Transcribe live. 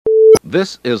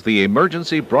This is the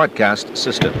emergency broadcast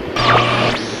system. And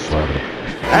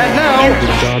now,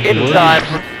 it's time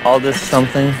for Aldous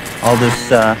something. Aldous,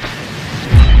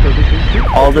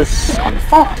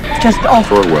 just off.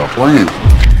 well planned.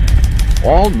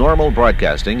 All normal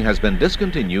broadcasting has been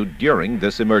discontinued during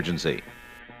this emergency.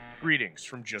 Greetings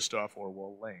from just off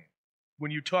Orwell Lane.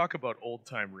 When you talk about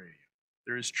old-time radio,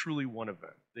 there is truly one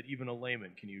event that even a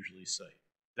layman can usually cite.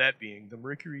 That being the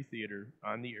Mercury Theater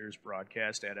on the Air's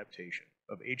broadcast adaptation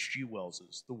of H.G.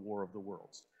 Wells's The War of the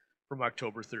Worlds from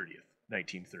October 30th,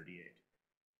 1938.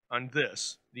 On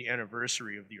this, the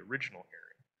anniversary of the original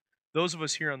airing, those of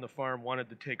us here on the farm wanted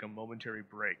to take a momentary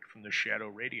break from the Shadow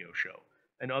Radio Show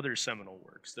and other seminal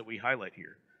works that we highlight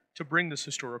here to bring this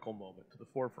historical moment to the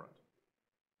forefront.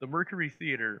 The Mercury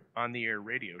Theater on the Air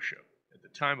radio show, at the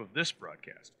time of this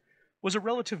broadcast, was a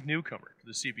relative newcomer to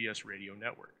the CBS radio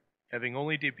network, having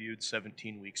only debuted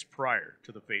 17 weeks prior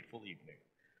to the fateful evening.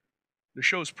 The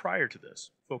shows prior to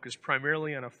this focused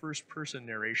primarily on a first-person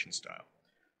narration style,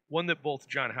 one that both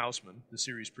John Houseman, the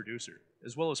series producer,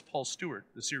 as well as Paul Stewart,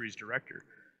 the series director,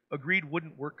 agreed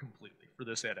wouldn't work completely for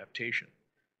this adaptation.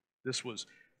 This was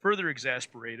further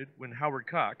exasperated when Howard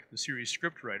Koch, the series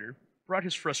scriptwriter, brought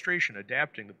his frustration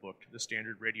adapting the book to the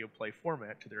standard radio play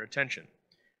format to their attention.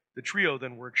 The trio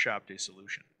then workshopped a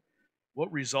solution. What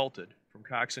resulted from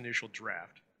Koch's initial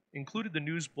draft included the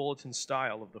news bulletin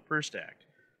style of the first act,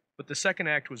 but the second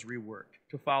act was reworked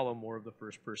to follow more of the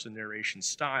first-person narration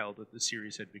style that the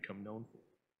series had become known for.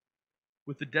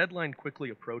 With the deadline quickly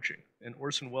approaching, and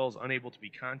Orson Welles unable to be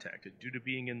contacted due to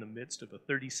being in the midst of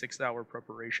a 36-hour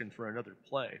preparation for another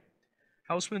play,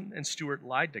 Houseman and Stewart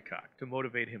lied to Koch to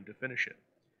motivate him to finish it.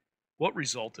 What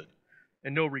resulted,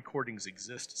 and no recordings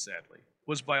exist sadly,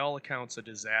 was by all accounts a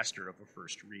disaster of a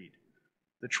first read.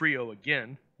 The trio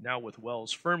again, now with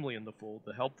Welles firmly in the fold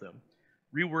to help them,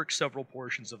 reworked several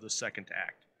portions of the second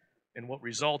act, and what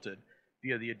resulted,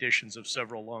 via the additions of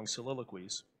several long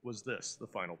soliloquies, was this, the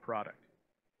final product.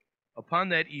 Upon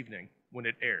that evening, when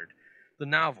it aired, the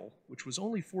novel, which was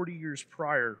only 40 years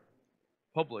prior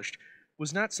published,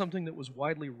 was not something that was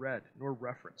widely read nor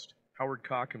referenced. Howard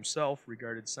Koch himself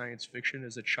regarded science fiction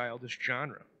as a childish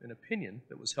genre, an opinion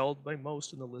that was held by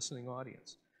most in the listening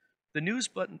audience. The news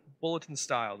bulletin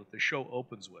style that the show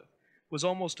opens with was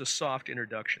almost a soft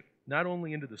introduction, not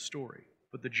only into the story,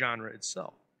 but the genre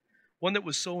itself. One that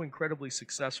was so incredibly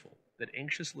successful that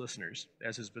anxious listeners,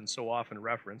 as has been so often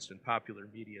referenced in popular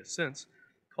media since,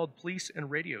 called police and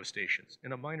radio stations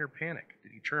in a minor panic to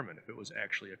determine if it was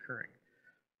actually occurring.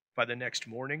 By the next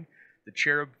morning, the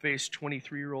cherub-faced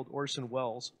 23-year-old Orson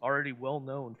Welles, already well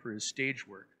known for his stage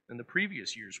work and the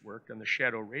previous year's work on the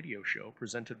Shadow Radio Show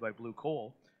presented by Blue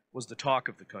Coal, was the talk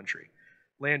of the country,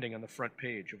 landing on the front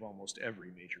page of almost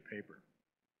every major paper.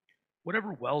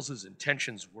 Whatever Welles's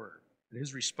intentions were, and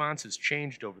his responses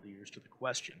changed over the years to the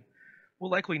question, will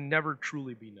likely never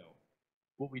truly be known.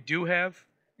 What we do have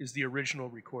is the original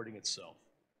recording itself.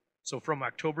 So from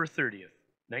October 30th,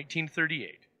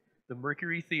 1938, the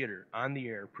Mercury Theater on the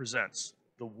Air presents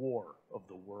The War of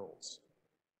the Worlds.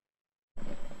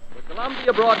 The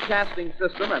Columbia Broadcasting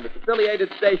System and its affiliated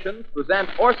stations present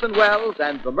Orson Welles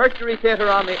and the Mercury Theater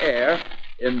on the Air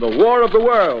in The War of the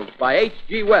Worlds by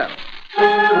H.G. Wells.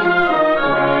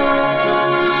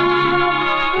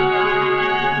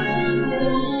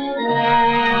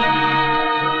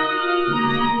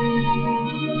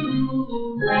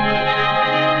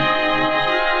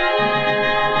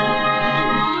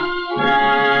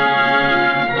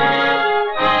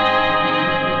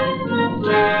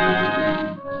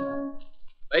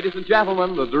 Ladies and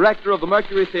gentlemen, the director of the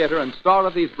Mercury Theater and star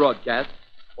of these broadcasts,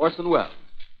 Orson Welles.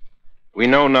 We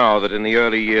know now that in the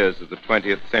early years of the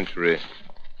 20th century,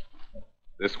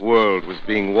 this world was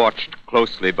being watched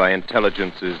closely by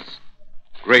intelligences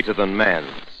greater than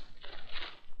man's,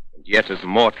 and yet as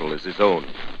mortal as his own.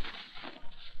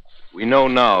 We know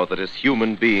now that as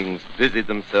human beings busied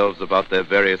themselves about their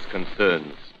various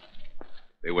concerns,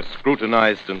 they were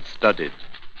scrutinized and studied,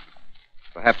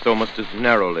 perhaps almost as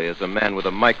narrowly as a man with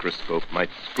a microscope might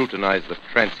scrutinize the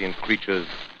transient creatures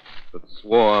that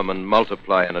swarm and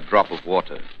multiply in a drop of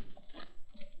water.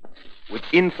 With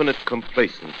infinite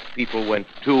complacence, people went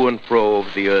to and fro over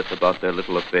the earth about their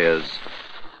little affairs,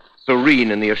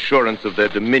 serene in the assurance of their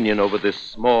dominion over this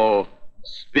small,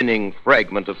 spinning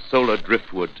fragment of solar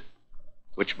driftwood,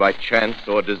 which by chance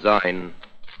or design,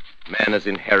 man has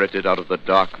inherited out of the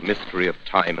dark mystery of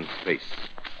time and space.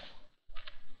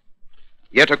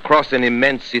 Yet across an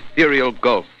immense ethereal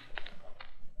gulf,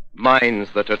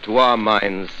 minds that are to our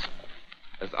minds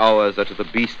as ours are to the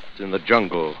beasts in the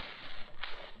jungle,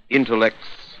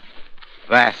 intellects,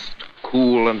 vast,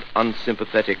 cool, and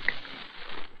unsympathetic,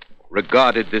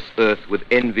 regarded this earth with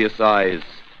envious eyes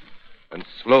and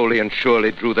slowly and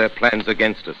surely drew their plans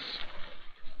against us.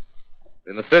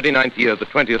 In the 39th year of the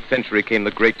 20th century came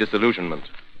the Great Disillusionment.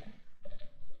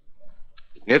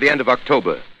 Near the end of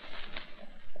October,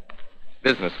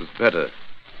 business was better.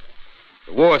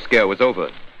 The war scare was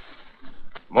over.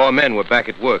 More men were back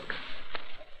at work.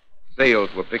 Sales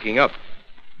were picking up.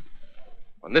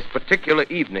 On this particular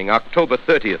evening, October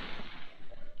 30th,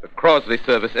 the Crosley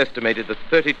service estimated that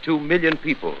 32 million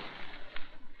people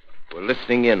were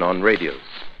listening in on radios.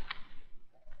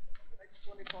 The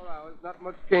next 24 hours, not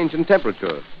much change in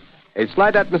temperature. A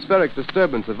slight atmospheric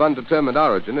disturbance of undetermined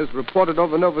origin is reported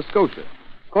over Nova Scotia,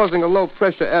 causing a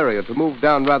low-pressure area to move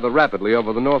down rather rapidly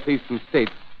over the northeastern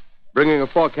states, bringing a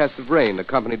forecast of rain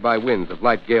accompanied by winds of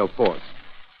light gale force.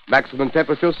 Maximum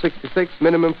temperature 66,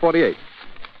 minimum 48.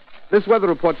 This weather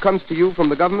report comes to you from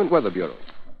the Government Weather Bureau.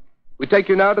 We take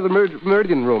you now to the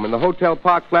Meridian Room in the Hotel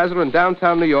Park Plaza in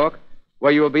downtown New York,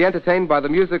 where you will be entertained by the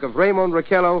music of Raymond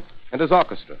Raquello and his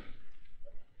orchestra.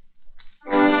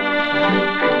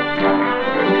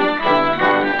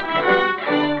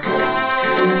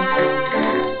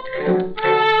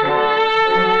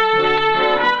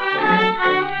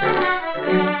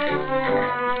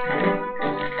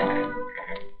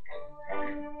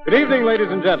 Good evening, ladies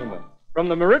and gentlemen. From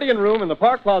the Meridian Room in the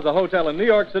Park Plaza Hotel in New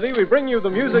York City, we bring you the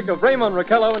music of Raymond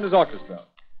Raquello and his orchestra.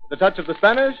 With a touch of the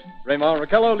Spanish, Raymond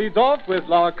Raquello leads off with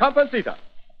La Comparsita.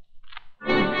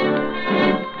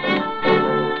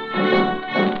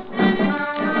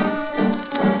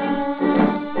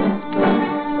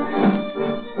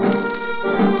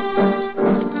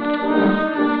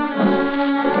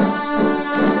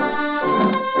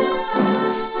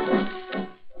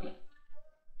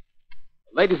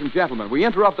 Ladies and gentlemen, we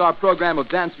interrupt our program of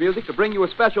dance music to bring you a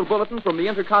special bulletin from the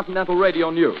Intercontinental Radio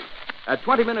News. At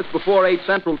 20 minutes before 8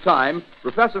 Central Time,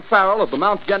 Professor Farrell of the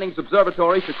Mount Jennings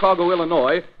Observatory, Chicago,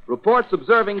 Illinois, reports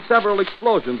observing several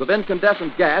explosions of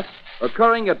incandescent gas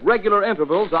occurring at regular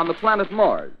intervals on the planet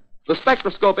Mars. The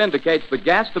spectroscope indicates the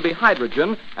gas to be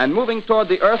hydrogen and moving toward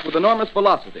the Earth with enormous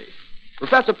velocity.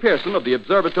 Professor Pierson of the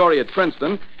observatory at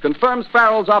Princeton confirms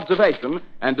Farrell's observation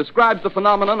and describes the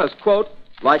phenomenon as, quote,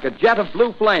 like a jet of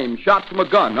blue flame shot from a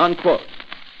gun, unquote.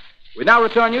 We now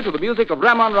return you to the music of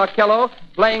Raymond Raquello,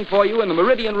 playing for you in the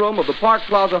Meridian Room of the Park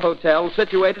Plaza Hotel,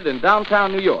 situated in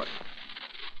downtown New York.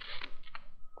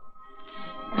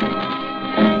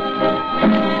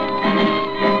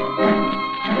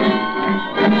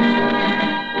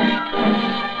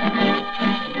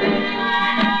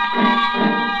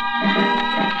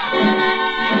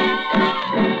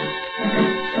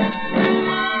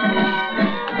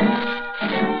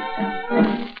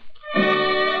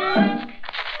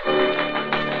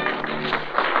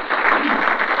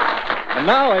 And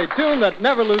now a tune that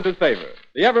never loses favor,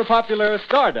 the ever-popular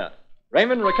Stardust,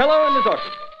 Raymond Raquello and his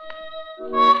orchestra.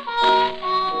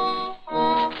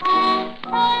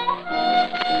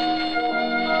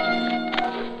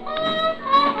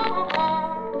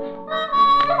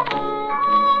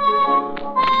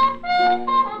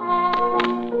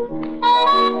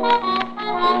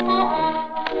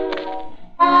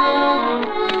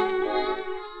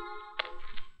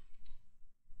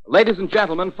 Ladies and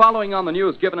gentlemen, following on the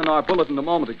news given in our bulletin a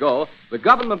moment ago, the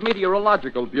Government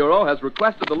Meteorological Bureau has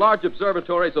requested the large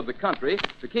observatories of the country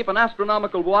to keep an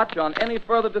astronomical watch on any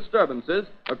further disturbances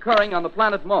occurring on the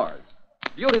planet Mars.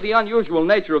 Due to the unusual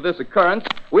nature of this occurrence,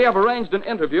 we have arranged an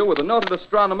interview with the noted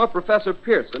astronomer, Professor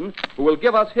Pierson, who will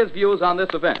give us his views on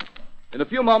this event. In a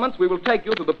few moments, we will take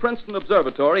you to the Princeton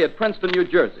Observatory at Princeton, New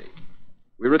Jersey.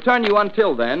 We return you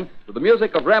until then to the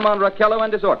music of Raymond Raquello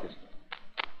and his orchestra.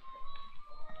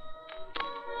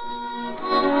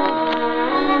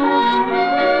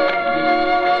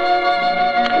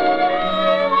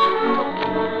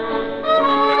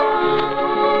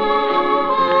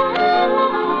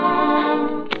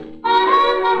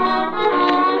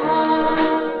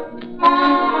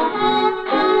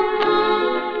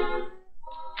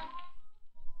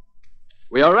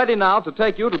 We are ready now to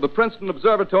take you to the Princeton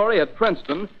Observatory at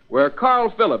Princeton, where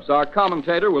Carl Phillips, our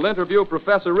commentator, will interview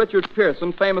Professor Richard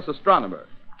Pierson, famous astronomer.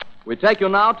 We take you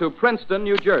now to Princeton,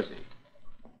 New Jersey.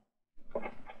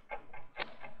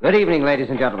 Good evening, ladies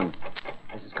and gentlemen.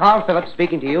 This is Carl Phillips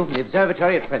speaking to you from the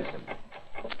observatory at Princeton.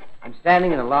 I'm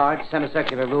standing in a large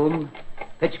semicircular room,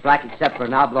 pitch black except for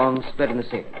an oblong split in the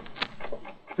ceiling.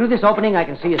 Through this opening, I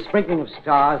can see a sprinkling of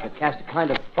stars that cast a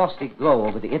kind of frosty glow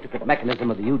over the intricate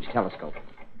mechanism of the huge telescope.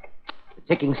 The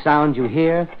ticking sound you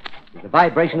hear is the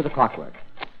vibration of the clockwork.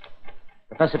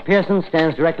 Professor Pierson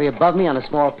stands directly above me on a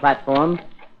small platform,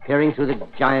 peering through the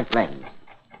giant lens.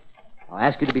 I'll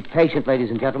ask you to be patient, ladies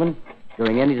and gentlemen.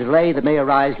 during any delay that may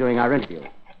arise during our interview.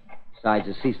 Besides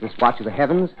the ceaseless watch of the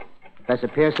heavens, Professor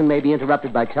Pierson may be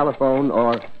interrupted by telephone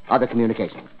or other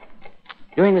communication.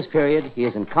 During this period, he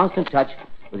is in constant touch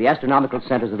with the astronomical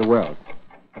centers of the world.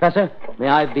 Professor, may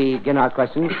I begin our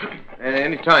questions?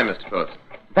 Any time, Mr. Phillips.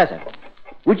 Professor,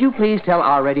 would you please tell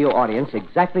our radio audience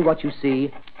exactly what you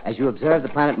see as you observe the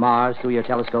planet Mars through your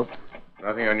telescope?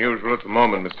 Nothing unusual at the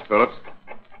moment, Mr. Phillips.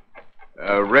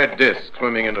 A red disk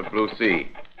swimming in the blue sea.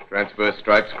 Transverse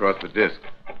stripes across the disk.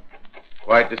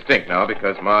 Quite distinct now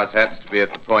because Mars happens to be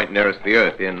at the point nearest the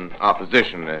Earth, in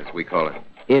opposition, as we call it.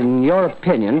 In your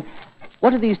opinion,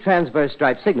 what do these transverse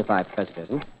stripes signify, Professor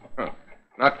Pierson?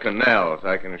 Not canals,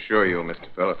 I can assure you, Mr.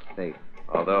 Phillips. See.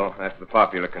 Although that's the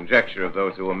popular conjecture of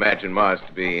those who imagine Mars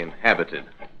to be inhabited.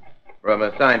 From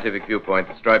a scientific viewpoint,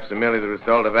 the stripes are merely the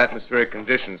result of atmospheric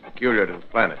conditions peculiar to the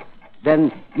planet.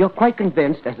 Then you're quite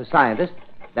convinced, as a scientist,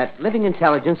 that living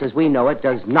intelligence as we know it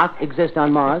does not exist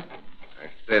on Mars? I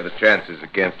should say the chances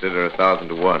against it are 1,000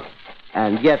 to 1.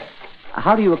 And yet,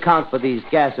 how do you account for these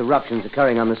gas eruptions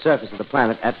occurring on the surface of the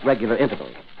planet at regular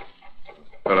intervals?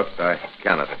 Phillips, I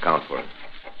cannot account for it.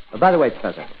 By the way,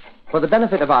 Professor, for the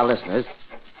benefit of our listeners,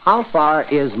 how far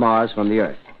is Mars from the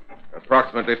Earth?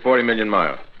 Approximately 40 million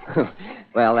miles.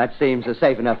 Well, that seems a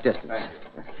safe enough distance.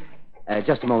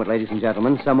 Just a moment, ladies and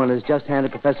gentlemen. Someone has just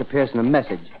handed Professor Pierson a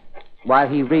message. While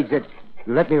he reads it,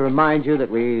 let me remind you that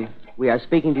we are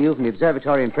speaking to you from the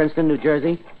observatory in Princeton, New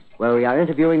Jersey, where we are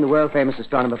interviewing the world-famous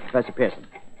astronomer, Professor Pierson.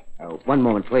 One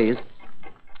moment, please.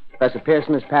 Professor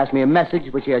Pierson has passed me a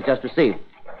message which he has just received.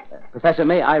 Professor,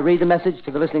 may I read the message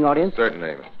to the listening audience? Certainly,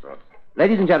 Mr. Phillips.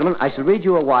 Ladies and gentlemen, I shall read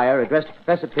you a wire addressed to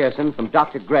Professor Pierson from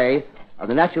Dr. Gray of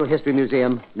the Natural History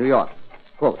Museum, New York.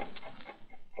 Quote,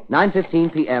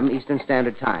 9:15 p.m. Eastern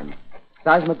Standard Time.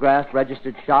 Seismograph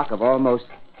registered shock of almost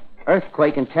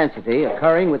earthquake intensity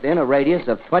occurring within a radius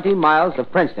of 20 miles of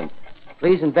Princeton.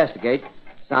 Please investigate.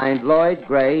 Signed, Lloyd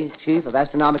Gray, Chief of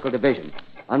Astronomical Division.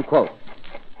 Unquote.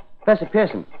 Professor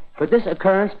Pierson, could this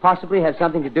occurrence possibly have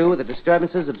something to do with the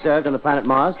disturbances observed on the planet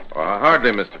Mars?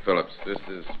 Hardly, Mr. Phillips. This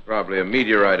is probably a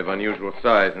meteorite of unusual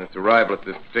size, and its arrival at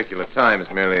this particular time is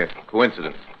merely a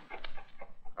coincidence.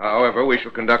 However, we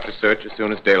shall conduct a search as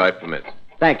soon as daylight permits.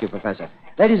 Thank you, Professor.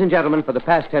 Ladies and gentlemen, for the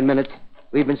past 10 minutes,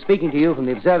 we've been speaking to you from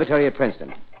the observatory at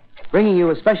Princeton, bringing you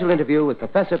a special interview with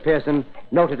Professor Pierson,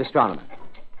 noted astronomer.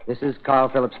 This is Carl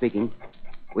Phillips speaking.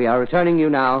 We are returning you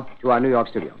now to our New York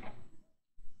studio.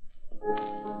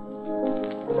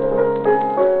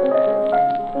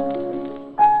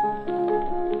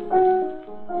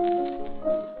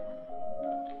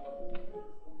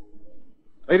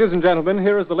 Ladies and gentlemen,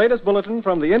 here is the latest bulletin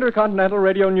from the Intercontinental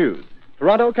Radio News.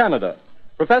 Toronto, Canada.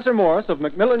 Professor Morse of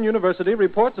Macmillan University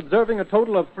reports observing a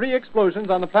total of 3 explosions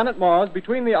on the planet Mars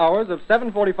between the hours of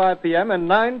 7:45 p.m. and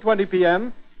 9:20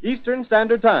 p.m. Eastern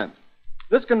Standard Time.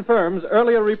 This confirms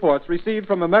earlier reports received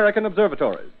from American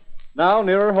observatories. Now,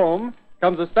 nearer home,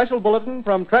 comes a special bulletin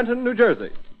from Trenton, New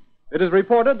Jersey. It is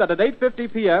reported that at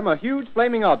 8:50 p.m., a huge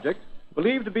flaming object,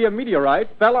 believed to be a meteorite,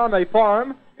 fell on a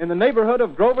farm in the neighborhood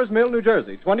of Grover's Mill, New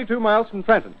Jersey, 22 miles from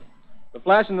Trenton. The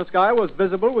flash in the sky was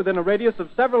visible within a radius of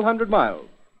several hundred miles,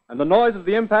 and the noise of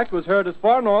the impact was heard as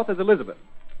far north as Elizabeth.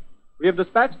 We have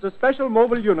dispatched a special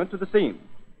mobile unit to the scene,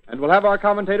 and we'll have our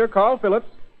commentator, Carl Phillips,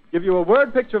 give you a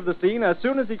word picture of the scene as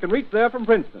soon as he can reach there from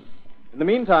Princeton. In the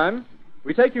meantime,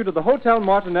 we take you to the Hotel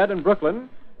Martinet in Brooklyn,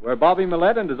 where Bobby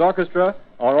Millette and his orchestra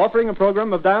are offering a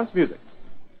program of dance music.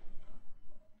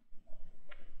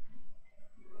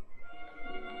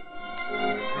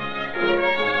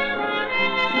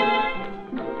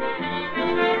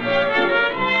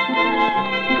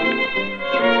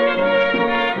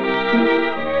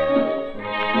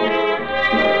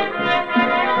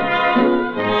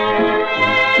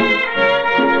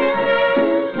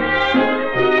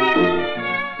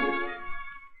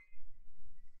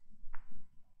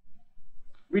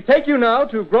 We take you now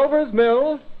to Grover's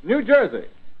Mill, New Jersey.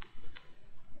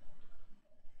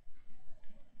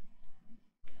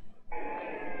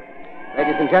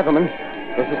 Ladies and gentlemen,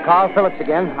 this is Carl Phillips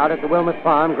again, out at the Wilmuth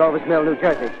Farm, Grover's Mill, New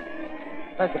Jersey.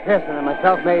 Professor Pierson and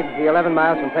myself made the 11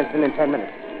 miles from Princeton in 10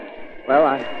 minutes. Well,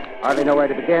 I hardly know where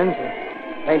to begin.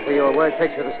 To paint for you a word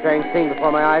picture of the strange scene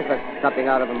before my eyes, like something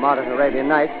out of a modern Arabian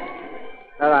Nights.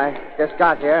 Well, I just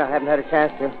got here. I haven't had a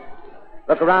chance to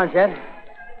look around yet.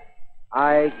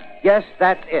 I guess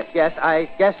that's it. Yes, I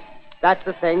guess that's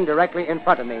the thing directly in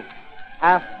front of me,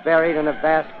 half buried in a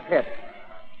vast pit.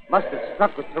 Must have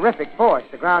struck with terrific force.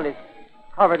 The ground is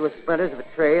covered with splinters of a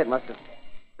tree. It must have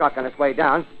struck on its way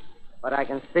down. But I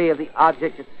can see the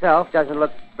object itself doesn't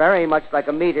look very much like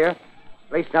a meteor.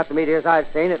 At least not the meteors I've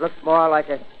seen. It looks more like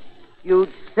a huge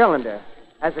cylinder.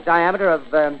 Has a diameter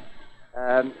of,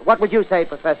 what would you say,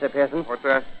 Professor Pierson? What's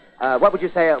that? What would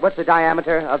you say, what's the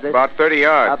diameter of this? About 30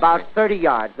 yards. About 30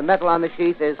 yards. The metal on the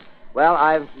sheath is, well,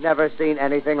 I've never seen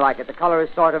anything like it. The color is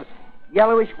sort of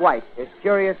yellowish white. It's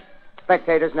curious.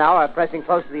 Spectators now are pressing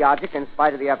close to the object in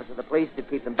spite of the efforts of the police to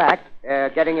keep them back.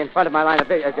 Getting in front of my line of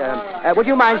vision. Would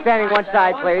you mind standing one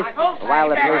side, please? While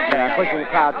the police are pushing the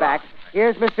crowd back.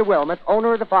 Here's Mr. Wilmuth,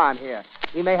 owner of the farm here.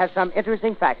 He may have some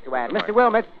interesting facts to add. Mr.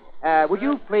 Wilmuth, would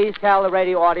you please tell the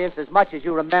radio audience as much as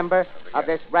you remember of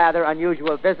this rather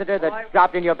unusual visitor that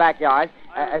dropped in your backyard?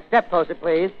 Step closer,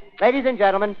 please. Ladies and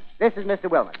gentlemen, this is Mr.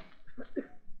 Wilmuth.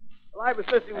 Well, I was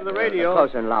listening to the radio.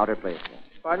 Closer and louder, please.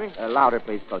 Pardon me? Louder,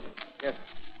 please, closer. Yes.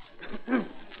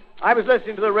 I was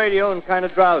listening to the radio and kind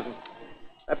of drowsing.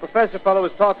 That professor fellow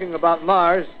was talking about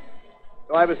Mars,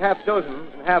 so I was half dozing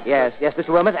and half... Yes, Mr.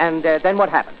 Wilmuth, and then what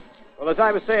happened? Well, as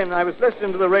I was saying, I was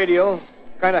listening to the radio,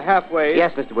 kind of halfway.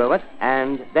 Yes, Mr. Wilmuth,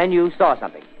 and then you saw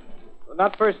something. Well,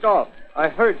 not first off. I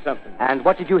heard something. And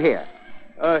what did you hear?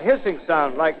 A hissing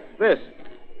sound like this.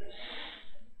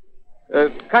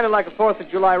 Kind of like a 4th of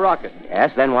July rocket.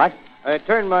 Yes, then what? I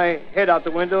turned my head out the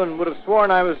window and would have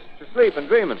sworn I was to sleep and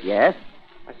dreaming. Yes?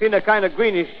 I seen a kind of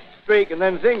greenish streak and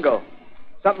then zingo.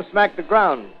 Something smacked the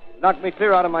ground, knocked me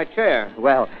clear out of my chair.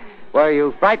 Well, were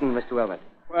you frightened, Mr. Wilmuth?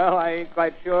 Well, I ain't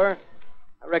quite sure.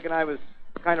 I reckon I was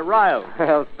kind of riled.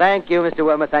 Well, thank you, Mr.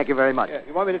 Wilmuth. Thank you very much. Yeah,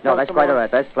 you want me to tell No, that's quite all right.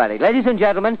 That's plenty. Ladies and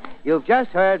gentlemen, you've just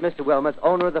heard Mr. Wilmuth,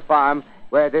 owner of the farm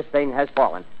where this thing has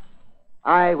fallen.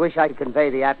 I wish I could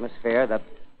convey the atmosphere, the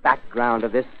background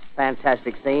of this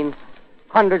fantastic scene.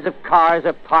 Hundreds of cars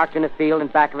are parked in a field in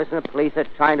back of us, and the police are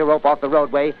trying to rope off the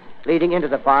roadway leading into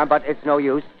the farm, but it's no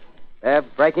use. They're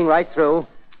breaking right through.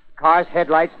 Cars'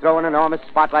 headlights throw an enormous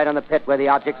spotlight on the pit where the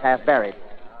object's half buried.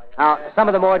 Now, some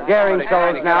of the more daring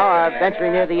souls now are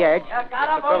venturing near the edge.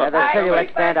 The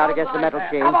silhouettes stand out against the metal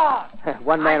sheen.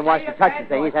 One man wants to touch the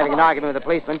thing. He's having an argument with the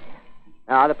policeman.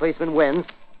 Now, the policeman wins.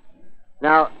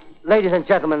 Now, ladies and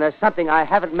gentlemen, there's something I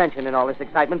haven't mentioned in all this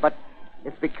excitement, but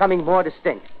it's becoming more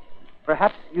distinct.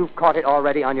 Perhaps you've caught it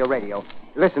already on your radio.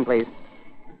 Listen, please.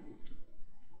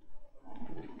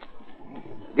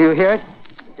 Do you hear it?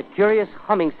 It's a curious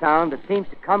humming sound that seems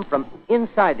to come from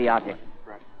inside the object.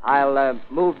 I'll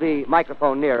move the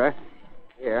microphone nearer.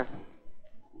 Here.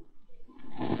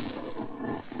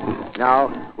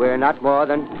 Now, we're not more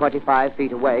than 25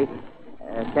 feet away.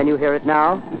 Can you hear it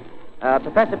now?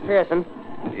 Professor Pierson.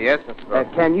 Yes,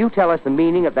 Mr. Can you tell us the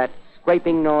meaning of that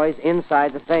scraping noise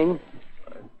inside the thing?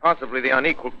 Possibly the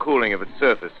unequal cooling of its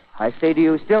surface. I say, do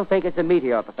you still think it's a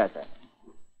meteor, Professor? I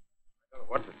don't know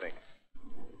what to think.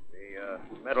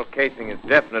 The metal casing is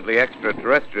definitely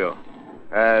extraterrestrial.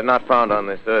 Not found on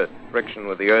this Earth. Friction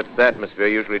with the Earth's atmosphere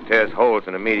usually tears holes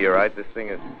in a meteorite. This thing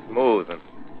is smooth, and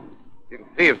you can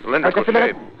see its cylindrical Just a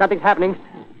minute. shape. Something's happening.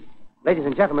 Ladies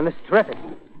and gentlemen, this is terrific.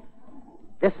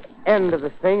 This end of the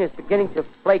thing is beginning to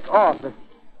flake off. The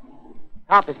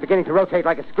top is beginning to rotate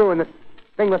like a screw, and the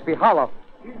thing must be hollow.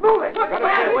 He's moving. Keep back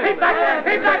there.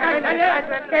 Keep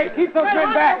back there. Keep those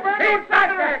men back. Keep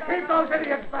back there. Keep those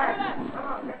idiots back.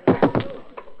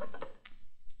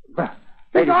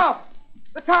 Take off.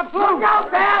 The top's loose. Look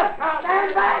out there.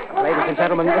 Stand back. Ladies and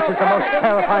gentlemen, this is the most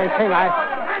terrifying thing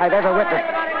I've ever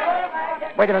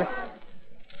witnessed. Wait a minute.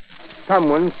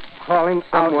 Someone's crawling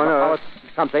out or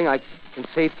something. I can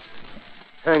see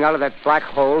turning out of that black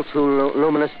hole two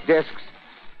luminous discs.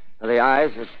 The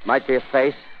eyes, it might be a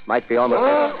face, might be almost...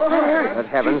 Good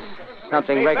heavens,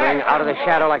 something wriggling out of the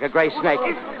shadow like a gray snake.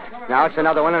 Now it's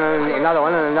another one, and another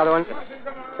one, and another one.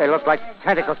 They look like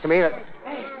tentacles to me.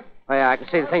 Oh, yeah, I can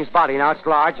see the thing's body now. It's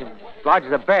large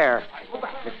as a bear.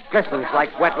 It glistens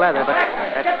like wet leather, but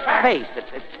that face,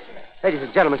 ladies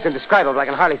and gentlemen, it's indescribable. I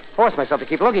can hardly force myself to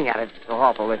keep looking at it. It's so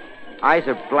awful. The eyes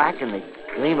are black, and they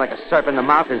gleam like a serpent. The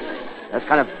mouth is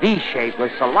kind of V-shaped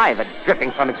with saliva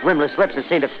dripping from its rimless lips. It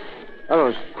seemed to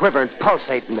quiver and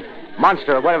pulsate, and the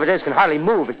monster, or whatever it is, can hardly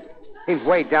move. It seems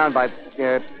weighed down by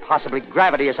possibly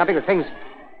gravity or something. The thing's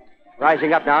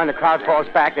rising up now, and the crowd falls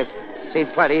back. They've seen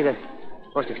plenty. The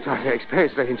most extraordinary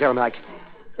experience, ladies and gentlemen. I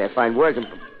can't find words.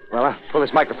 Well, I'll pull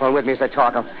this microphone with me as I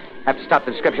talk. I'll have to stop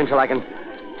the description until I can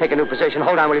take a new position.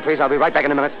 Hold on, will you, please? I'll be right back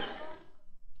in a minute.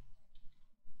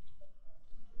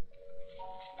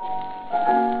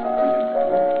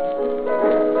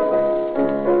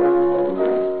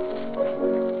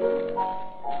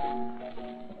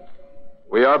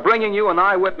 We are bringing you an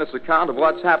eyewitness account of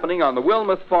what's happening on the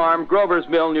Wilmuth Farm, Grover's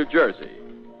Mill, New Jersey.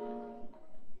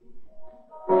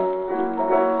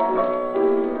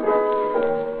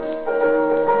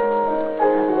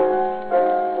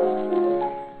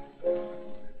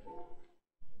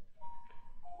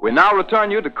 We now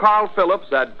return you to Carl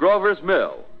Phillips at Grover's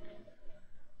Mill.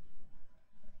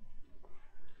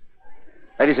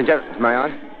 Ladies and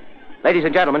gentlemen, Ladies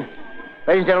and gentlemen,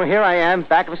 here I am,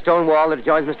 back of a stone wall that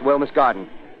adjoins Mr. Wilmuth's garden.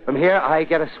 From here, I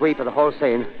get a sweep of the whole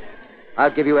scene. I'll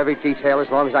give you every detail as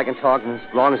long as I can talk and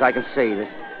as long as I can see.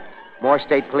 More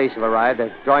state police have arrived.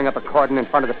 They're drawing up a cordon in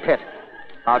front of the pit.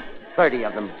 About 30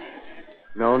 of them.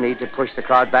 No need to push the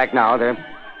crowd back now. They're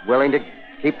willing to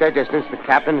keep their distance. The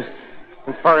captain's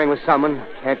conferring with someone.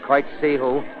 Can't quite see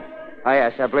who. Oh,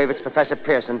 yes, I believe it's Professor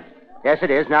Pierson. Yes,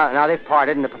 it is. Now they've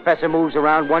parted, and the professor moves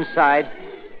around one side,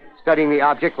 studying the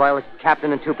object while the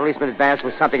captain and two policemen advance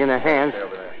with something in their hands.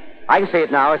 I can see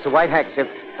it now. It's a white handkerchief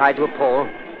tied to a pole.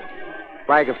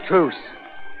 Flag of truce.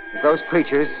 If those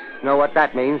creatures know what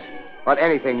that means, what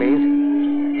anything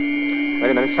means. Wait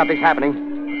a minute, something's happening.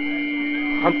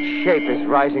 A humped shape is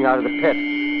rising out of the pit.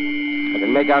 I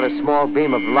can make out a small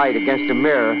beam of light against a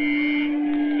mirror.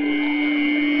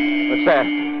 What's that?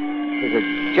 There's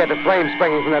a jet of flame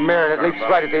springing from the mirror and it leaps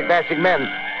right at the advancing men.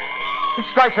 It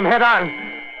strikes them head on.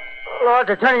 Lord,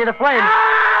 they're turning into flames.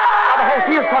 The whole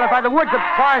field's caught up by the woods, the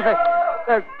barns,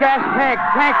 the gas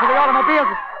tanks of the automobiles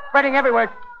spreading everywhere.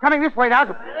 It's coming this way now,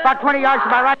 about 20 yards to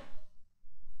my right.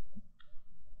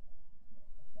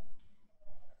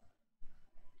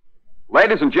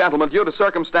 Ladies and gentlemen, due to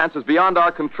circumstances beyond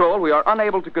our control, we are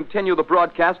unable to continue the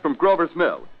broadcast from Grover's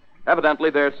Mill. Evidently,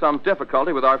 there's some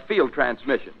difficulty with our field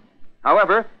transmission.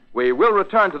 However, we will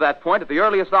return to that point at the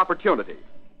earliest opportunity.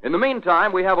 In the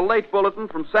meantime, we have a late bulletin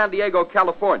from San Diego,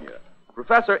 California.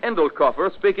 Professor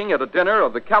Indelkoffer, speaking at a dinner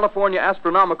of the California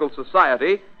Astronomical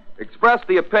Society, expressed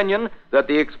the opinion that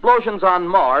the explosions on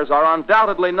Mars are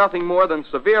undoubtedly nothing more than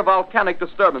severe volcanic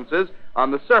disturbances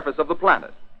on the surface of the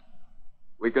planet.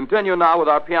 We continue now with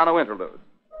our piano interlude.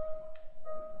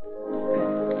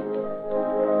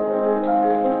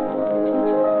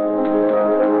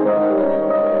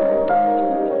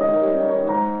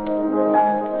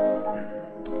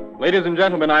 Ladies and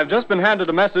gentlemen, I've just been handed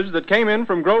a message that came in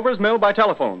from Grover's Mill by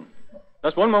telephone.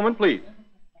 Just one moment, please.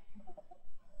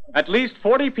 At least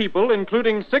 40 people,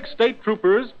 including 6 state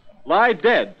troopers, lie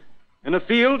dead in a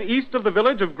field east of the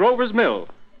village of Grover's Mill,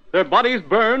 their bodies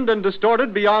burned and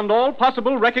distorted beyond all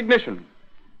possible recognition.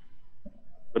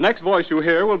 The next voice you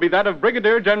hear will be that of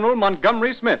Brigadier General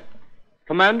Montgomery Smith,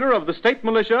 commander of the state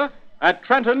militia at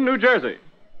Trenton, New Jersey.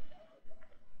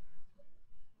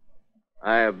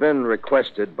 I have been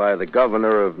requested by the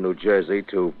governor of New Jersey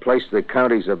to place the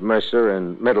counties of Mercer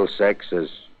and Middlesex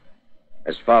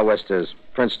as far west as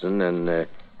Princeton and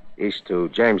east to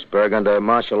Jamesburg under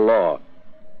martial law.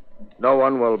 No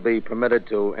one will be permitted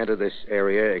to enter this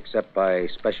area except by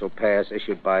special pass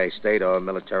issued by state or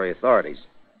military authorities.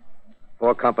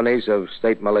 4 companies of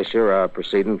state militia are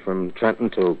proceeding from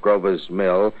Trenton to Grover's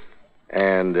Mill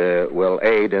and will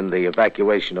aid in the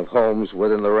evacuation of homes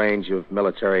within the range of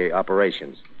military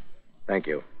operations. Thank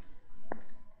you.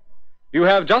 You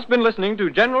have just been listening to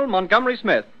General Montgomery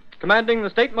Smith, commanding the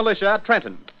state militia at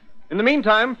Trenton. In the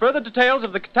meantime, further details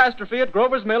of the catastrophe at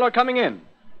Grover's Mill are coming in.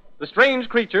 The strange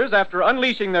creatures, after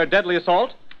unleashing their deadly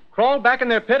assault, crawled back in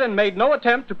their pit and made no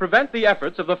attempt to prevent the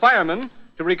efforts of the firemen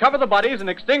to recover the bodies and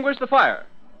extinguish the fire.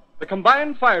 The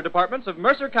combined fire departments of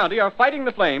Mercer County are fighting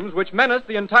the flames which menace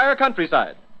the entire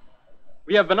countryside.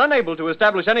 We have been unable to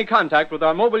establish any contact with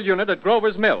our mobile unit at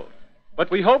Grover's Mill,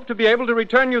 but we hope to be able to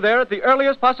return you there at the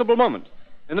earliest possible moment.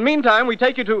 In the meantime, we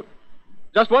take you to...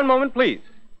 Just one moment, please.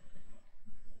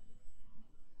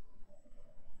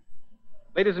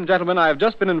 Ladies and gentlemen, I have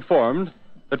just been informed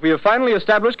that we have finally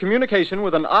established communication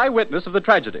with an eyewitness of the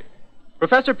tragedy.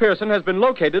 Professor Pierson has been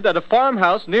located at a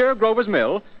farmhouse near Grover's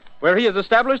Mill, where he has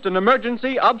established an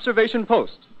emergency observation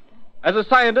post. As a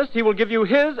scientist, he will give you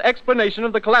his explanation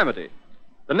of the calamity.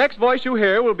 The next voice you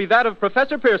hear will be that of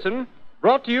Professor Pierson,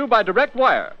 brought to you by direct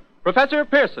wire. Professor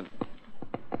Pierson.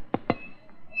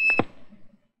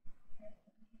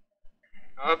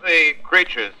 Of the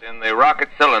creatures in the rocket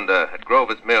cylinder at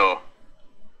Grover's Mill,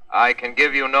 I can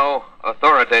give you no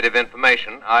authoritative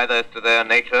information, either as to their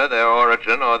nature, their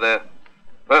origin, or their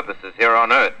purposes here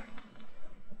on Earth.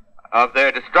 Of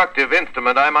their destructive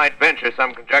instrument, I might venture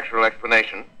some conjectural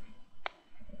explanation.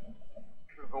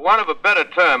 For want of a better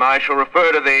term, I shall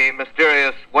refer to the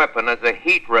mysterious weapon as a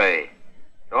heat ray.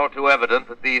 It's all too evident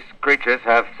that these creatures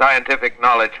have scientific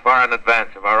knowledge far in advance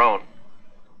of our own.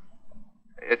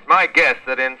 It's my guess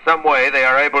that in some way they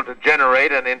are able to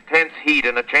generate an intense heat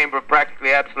in a chamber of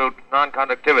practically absolute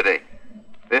non-conductivity.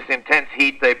 This intense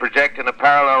heat they project in a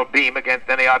parallel beam against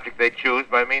any object they choose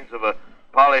by means of a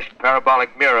polished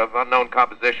parabolic mirror of unknown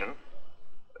composition,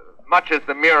 much as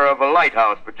the mirror of a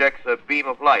lighthouse projects a beam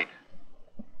of light.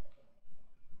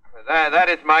 That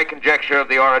is my conjecture of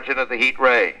the origin of the heat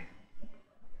ray.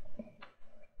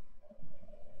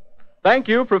 Thank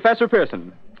you, Professor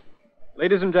Pierson.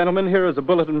 Ladies and gentlemen, here is a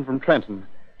bulletin from Trenton.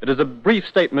 It is a brief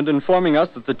statement informing us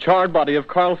that the charred body of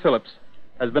Carl Phillips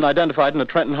has been identified in a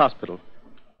Trenton hospital.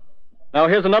 Now,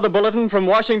 here's another bulletin from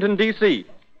Washington, D.C.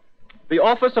 The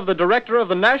Office of the Director of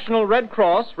the National Red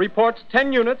Cross reports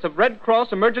 10 units of Red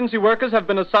Cross emergency workers have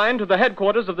been assigned to the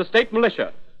headquarters of the state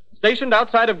militia, stationed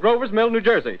outside of Grover's Mill, New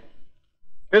Jersey.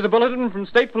 Here's a bulletin from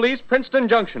State Police, Princeton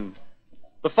Junction.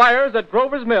 The fires at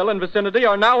Grover's Mill and vicinity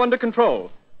are now under control.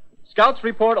 Scouts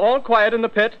report all quiet in the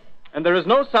pit, and there is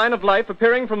no sign of life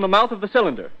appearing from the mouth of the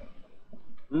cylinder.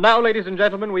 Now, ladies and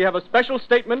gentlemen, we have a special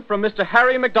statement from Mr.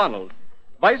 Harry McDonald,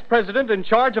 Vice President in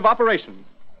charge of operations.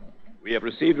 We have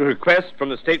received a request from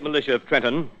the state militia of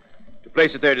Trenton to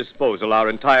place at their disposal our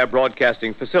entire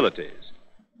broadcasting facilities.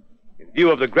 In view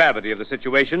of the gravity of the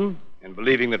situation, and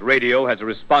believing that radio has a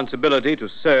responsibility to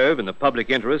serve in the public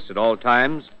interest at all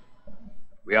times,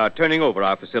 we are turning over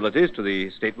our facilities to the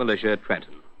state militia at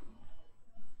Trenton.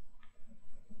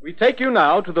 We take you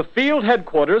now to the field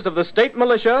headquarters of the state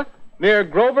militia near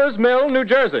Grover's Mill, New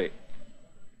Jersey.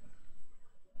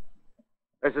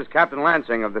 This is Captain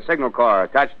Lansing of the Signal Corps,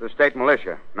 attached to the state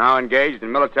militia, now engaged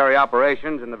in military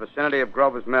operations in the vicinity of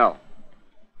Grover's Mill.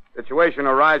 Situation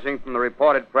arising from the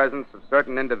reported presence of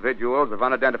certain individuals of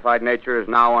unidentified nature is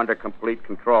now under complete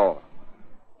control.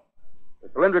 The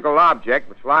cylindrical object,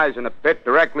 which lies in a pit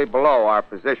directly below our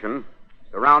position,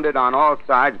 surrounded on all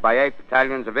sides by 8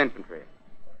 battalions of infantry,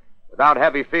 without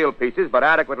heavy field pieces, but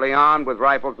adequately armed with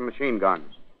rifles and machine guns.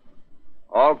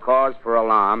 All cause for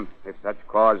alarm, if such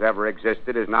cause ever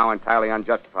existed, is now entirely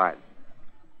unjustified.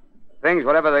 Things,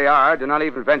 whatever they are, do not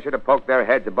even venture to poke their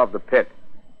heads above the pit.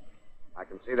 I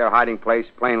can see their hiding place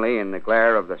plainly in the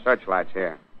glare of the searchlights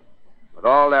here. With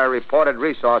all their reported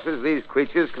resources, these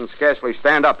creatures can scarcely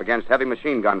stand up against heavy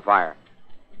machine gun fire.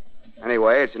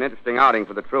 Anyway, it's an interesting outing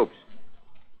for the troops.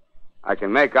 I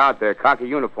can make out their khaki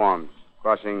uniforms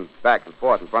crossing back and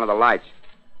forth in front of the lights.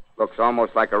 Looks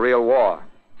almost like a real war.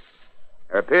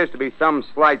 There appears to be some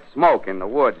slight smoke in the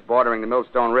woods bordering the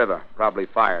Millstone River, probably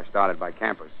fire started by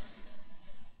campers.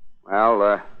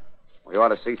 Well, we ought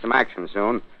to see some action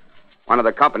soon. One of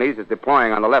the companies is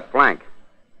deploying on the left flank.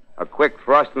 A quick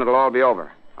thrust and it'll all be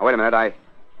over. Now, wait a minute. I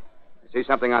see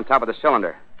something on top of the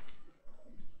cylinder.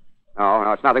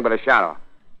 No, it's nothing but a shadow.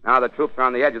 Now the troops are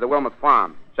on the edge of the Wilmuth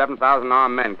farm. 7,000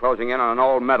 armed men closing in on an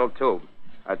old metal tube.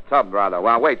 A tub, rather.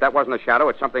 Well, wait, that wasn't a shadow.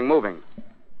 It's something moving.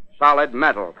 Solid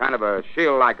metal, kind of a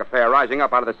shield-like affair rising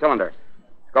up out of the cylinder.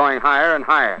 It's going higher and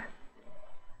higher.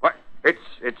 What? It's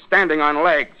standing on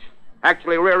legs,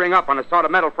 actually rearing up on a sort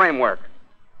of metal framework.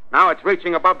 Now it's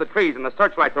reaching above the trees and the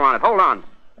searchlights are on it. Hold on.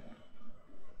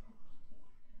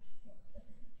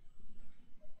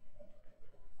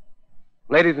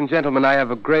 Ladies and gentlemen, I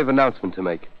have a grave announcement to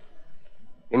make.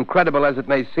 Incredible as it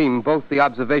may seem, both the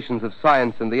observations of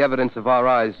science and the evidence of our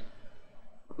eyes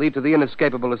lead to the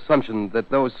inescapable assumption that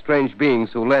those strange beings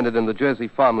who landed in the Jersey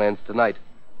farmlands tonight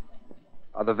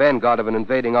are the vanguard of an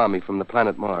invading army from the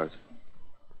planet Mars.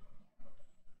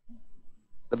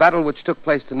 The battle which took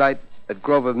place tonight at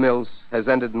Grover Mills has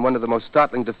ended in one of the most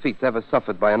startling defeats ever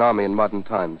suffered by an army in modern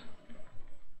times.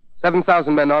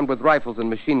 7,000 men armed with rifles and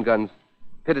machine guns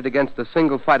pitted against a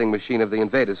single fighting machine of the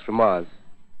invaders from Mars.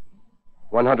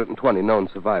 120 known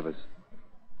survivors.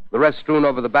 The rest strewn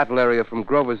over the battle area from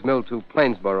Grover's Mill to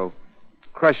Plainsboro,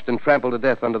 crushed and trampled to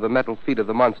death under the metal feet of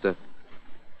the monster,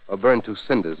 or burned to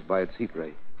cinders by its heat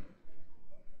ray.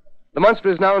 The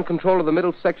monster is now in control of the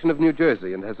middle section of New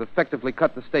Jersey and has effectively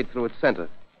cut the state through its center.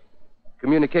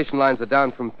 Communication lines are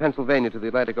down from Pennsylvania to the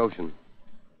Atlantic Ocean.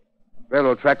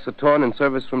 Railroad tracks are torn and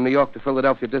service from New York to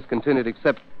Philadelphia discontinued,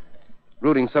 except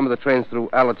routing some of the trains through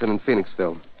Allerton and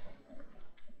Phoenixville.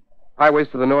 Highways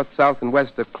to the north, south, and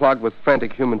west are clogged with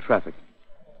frantic human traffic.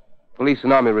 Police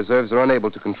and army reserves are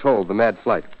unable to control the mad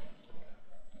flight.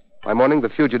 By morning, the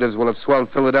fugitives will have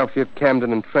swelled Philadelphia,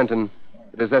 Camden, and Trenton.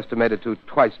 It is estimated to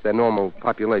twice their normal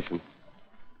population.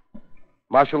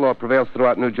 Martial law prevails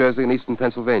throughout New Jersey and eastern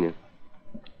Pennsylvania.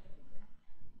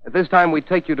 At this time, we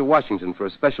take you to Washington for a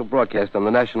special broadcast on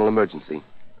the national emergency.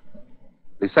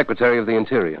 The Secretary of the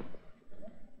Interior.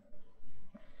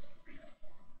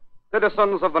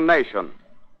 Citizens of the nation,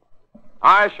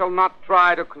 I shall not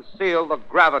try to conceal the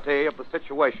gravity of the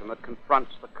situation that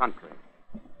confronts the country,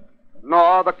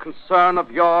 nor the concern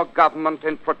of your government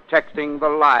in protecting the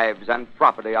lives and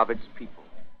property of its people.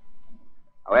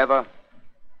 However,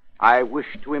 I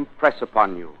wish to impress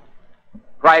upon you,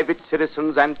 private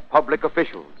citizens and public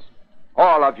officials,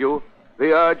 all of you,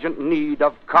 the urgent need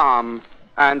of calm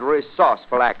and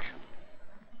resourceful action.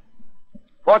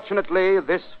 Fortunately,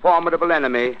 this formidable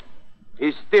enemy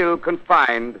is still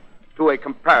confined to a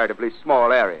comparatively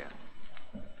small area,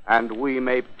 and we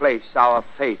may place our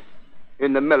faith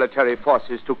in the military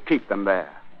forces to keep them there.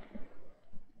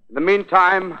 In the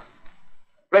meantime,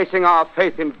 placing our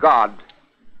faith in God,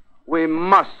 we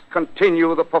must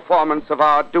continue the performance of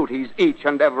our duties, each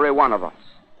and every one of us,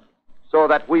 so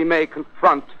that we may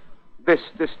confront this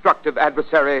destructive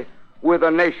adversary with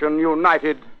a nation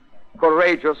united,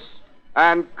 courageous,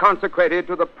 and consecrated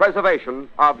to the preservation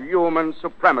of human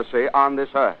supremacy on this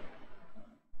earth.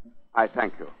 I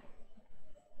thank you.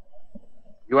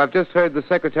 You have just heard the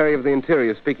Secretary of the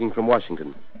Interior speaking from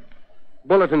Washington.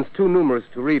 Bulletins too numerous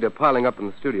to read are piling up in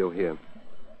the studio here.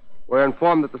 We're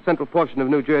informed that the central portion of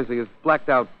New Jersey is blacked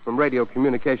out from radio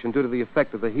communication due to the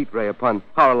effect of the heat ray upon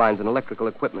power lines and electrical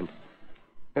equipment.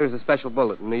 Here's a special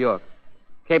bulletin, New York.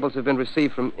 Cables have been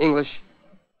received from English,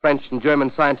 French, and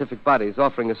German scientific bodies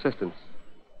offering assistance.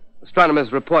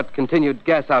 Astronomers report continued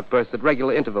gas outbursts at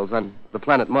regular intervals on the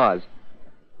planet Mars.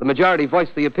 The majority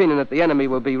voiced the opinion that the enemy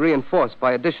will be reinforced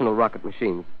by additional rocket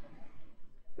machines.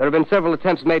 There have been several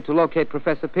attempts made to locate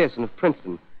Professor Pierson of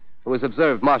Princeton, who has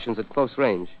observed Martians at close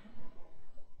range.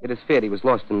 It is feared he was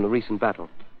lost in the recent battle.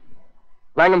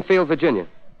 Langham Field, Virginia.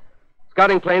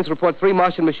 Scouting planes report 3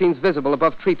 Martian machines visible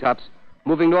above treetops,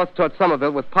 moving north toward Somerville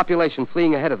with population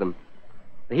fleeing ahead of them.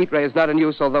 The heat ray is not in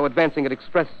use, although advancing at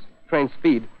express train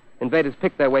speed, invaders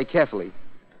pick their way carefully.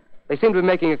 They seem to be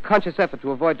making a conscious effort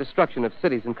to avoid destruction of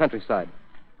cities and countryside.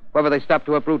 However, they stop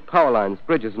to uproot power lines,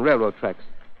 bridges, and railroad tracks.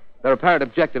 Their apparent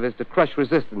objective is to crush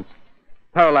resistance,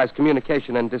 paralyze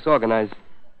communication, and disorganize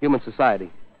human society.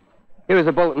 Here is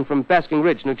a bulletin from Basking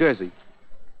Ridge, New Jersey.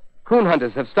 Coon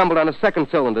hunters have stumbled on a second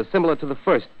cylinder similar to the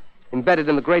first, embedded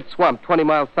in the great swamp 20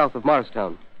 miles south of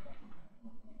Morristown.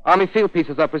 Army field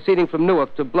pieces are proceeding from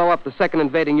Newark to blow up the second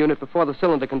invading unit before the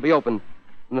cylinder can be opened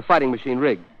and the fighting machine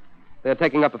rigged. They are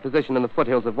taking up a position in the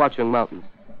foothills of Watchung Mountains.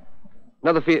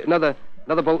 Another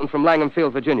bulletin from Langham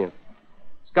Field, Virginia.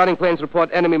 Scouting planes report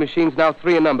enemy machines, now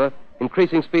 3 in number,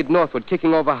 increasing speed northward,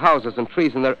 kicking over houses and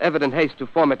trees in their evident haste to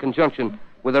form a conjunction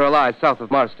with their allies south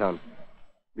of Morristown.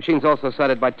 Machines also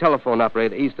sighted by telephone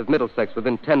operator east of Middlesex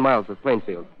within 10 miles of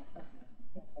Plainfield.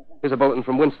 Here's a bulletin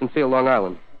from Winston-Field, Long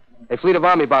Island. A fleet of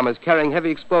Army bombers carrying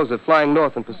heavy explosive flying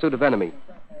north in pursuit of enemy.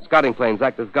 Scouting planes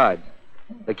act as guides.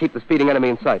 They keep the speeding enemy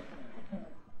in sight.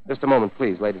 Just a moment,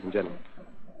 please, ladies and gentlemen.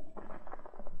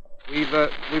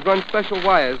 We've run special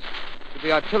wires to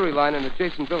the artillery line and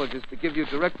adjacent villages to give you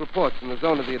direct reports in the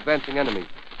zone of the advancing enemy.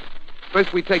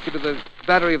 First, we take you to the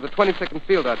battery of the 22nd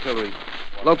Field Artillery,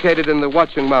 located in the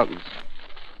Watchung Mountains.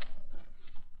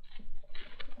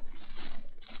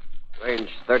 Range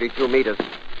 32 meters.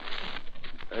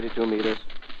 32 meters.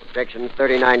 Projection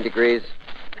 39 degrees.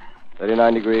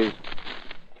 39 degrees.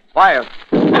 Fire.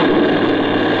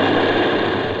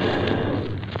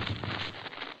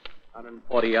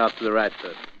 140 yards to the right,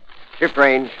 sir. Shift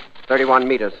range 31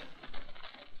 meters.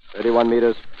 31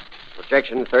 meters.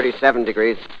 Projection 37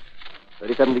 degrees.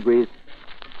 37 degrees.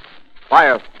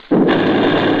 Fire.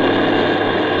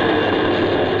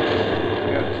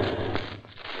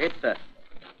 Hit, sir.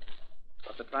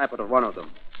 Got the tripod of one of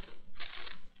them.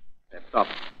 They've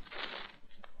stopped.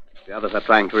 The others are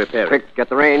trying to repair it. Quick, get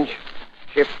the range.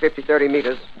 Shift 30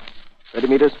 meters. 30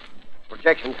 meters.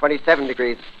 Projection 27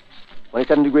 degrees.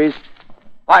 27 degrees.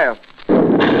 Fire.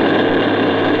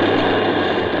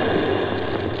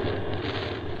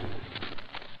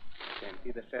 Can't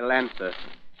see the shell land, sir.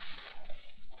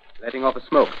 Letting off a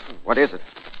smoke. What is it?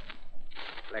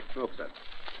 Black smoke, sir.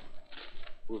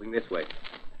 Moving this way.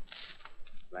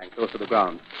 Lying close to the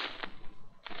ground.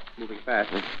 Moving fast.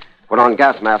 Put on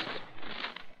gas masks.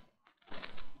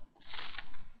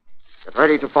 Get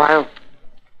ready to fire.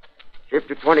 Shift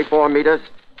to 24 meters.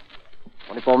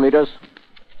 24 meters.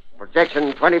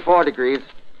 Projection 24 degrees.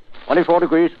 24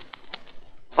 degrees.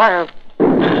 Fire.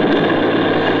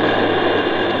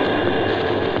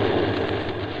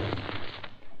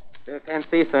 Still can't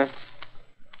see, sir.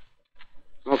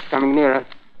 Smoke's coming nearer.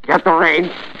 Get the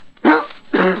range.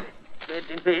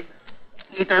 23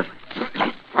 meters.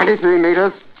 23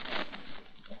 meters.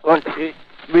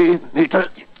 23 meters.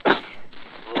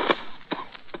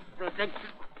 Projection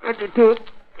 22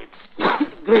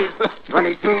 degrees.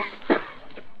 22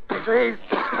 degrees.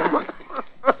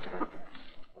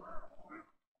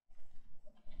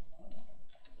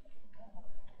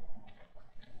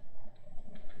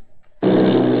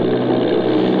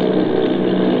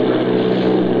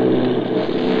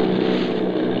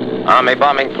 Army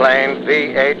bombing plane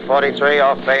V-843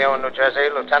 off Bayonne, New Jersey.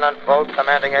 Lieutenant Voght,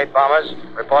 commanding 8 bombers,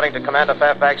 reporting to Commander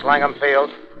Fairfax, Langham Field.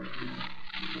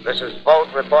 This is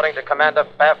Voght reporting to Commander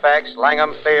Fairfax,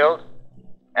 Langham Field.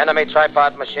 Enemy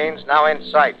tripod machines now in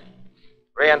sight.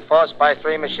 Reinforced by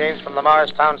 3 machines from the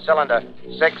Morristown cylinder.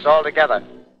 6 altogether.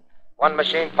 1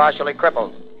 machine partially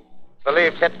crippled.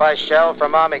 Believed hit by shell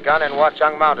from Army gun in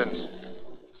Watchung Mountains.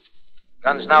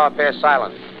 Guns now appear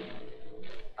silent.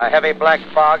 A heavy black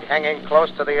fog hanging close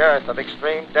to the earth of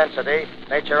extreme density,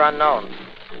 nature unknown.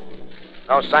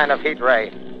 No sign of heat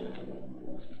ray.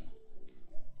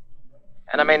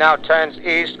 Enemy now turns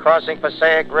east, crossing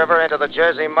Passaic River into the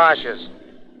Jersey marshes.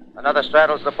 Another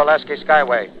straddles the Pulaski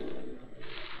Skyway.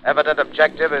 Evident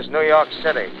objective is New York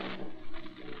City.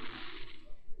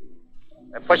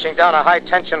 They're pushing down a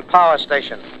high-tension power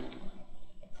station.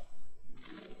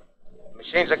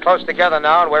 Machines are close together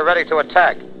now, and we're ready to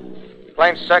attack.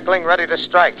 Planes circling, ready to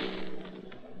strike.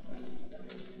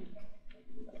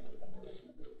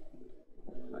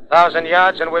 A 1,000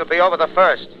 yards, and we'll be over the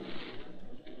first.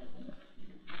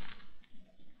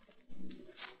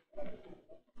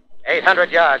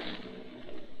 $800 yards.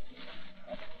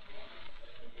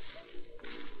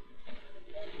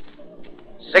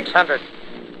 $600.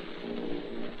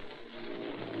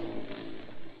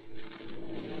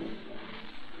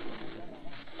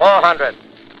 $400.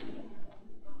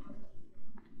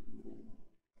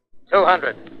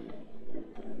 $200.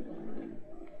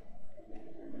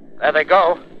 There they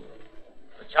go.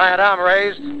 The giant arm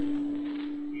raised.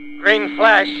 Green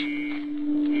flash.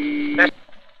 They're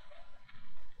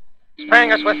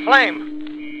spraying us with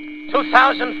flame.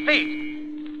 2,000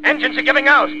 feet. Engines are giving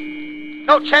out.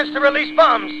 No chance to release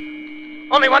bombs.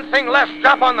 Only one thing left.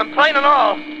 Drop on them, plane and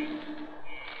all.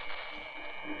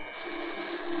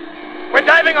 We're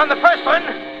diving on the first one.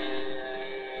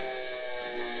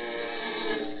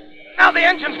 Now the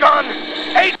engine's gone.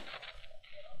 8.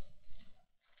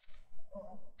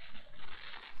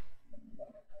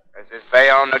 This is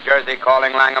Bayonne, New Jersey,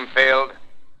 calling Langham Field.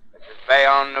 This is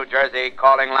Bayonne, New Jersey,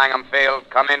 calling Langham Field.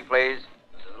 Come in, please.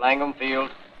 This is Langham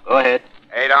Field. Go ahead.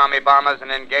 8 Army bombers in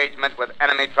engagement with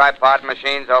enemy tripod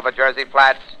machines over Jersey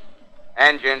Flats.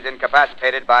 Engines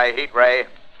incapacitated by heat ray.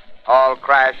 All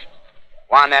crashed.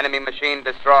 1 enemy machine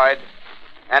destroyed.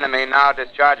 Enemy now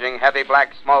discharging heavy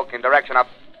black smoke in direction of...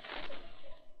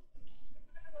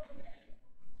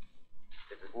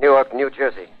 This is Newark, New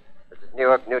Jersey. This is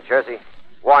Newark, New Jersey.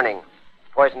 Warning.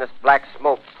 Poisonous black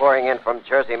smoke pouring in from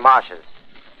Jersey marshes.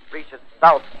 Reaches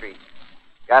South Street.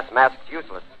 Gas masks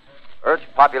useless. Urge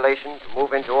population to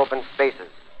move into open spaces.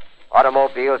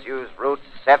 Automobiles use routes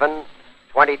 7,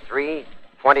 23,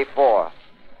 24.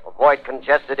 Avoid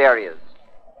congested areas.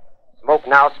 Smoke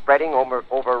now spreading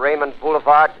over Raymond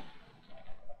Boulevard.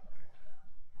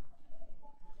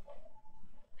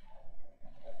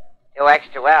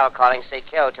 X2L calling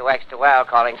CQ, 2X2L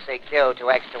calling CQ,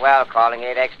 2X2L calling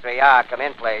 8X3R. Come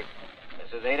in, please.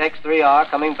 This is 8X3R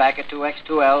coming back at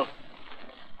 2X2L.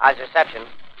 How's reception?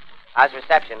 How's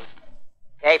reception?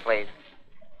 Okay, please.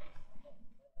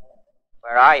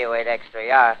 Where are you,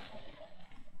 8X3R?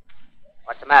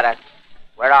 What's the matter?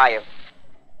 Where are you?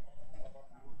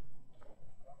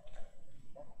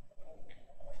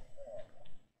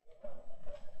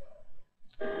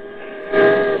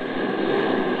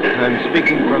 I'm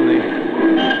speaking from the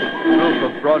roof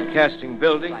of Broadcasting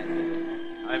Building.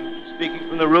 I'm speaking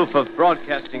from the roof of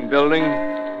Broadcasting Building,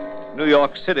 New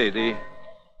York City. The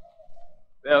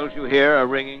bells you hear are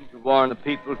ringing to warn the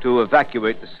people to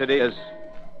evacuate the city as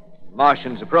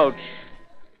Martians approach.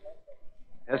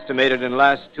 Estimated in the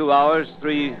last 2 hours,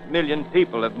 3 million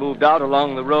people have moved out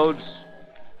along the roads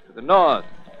to the north.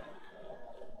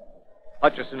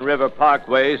 Hutchison River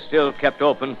Parkway is still kept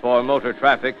open for motor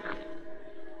traffic.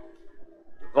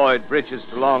 Avoid bridges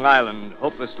to Long Island,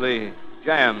 hopelessly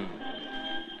jammed.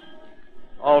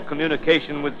 All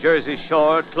communication with Jersey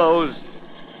Shore closed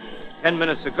 10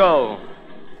 minutes ago.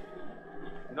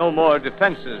 No more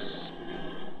defenses.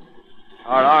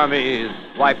 Our army is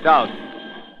wiped out.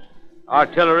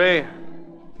 Artillery,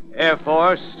 Air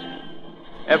Force,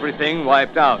 everything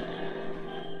wiped out.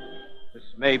 This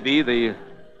may be the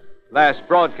last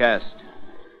broadcast.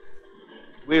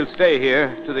 We'll stay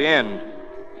here to the end.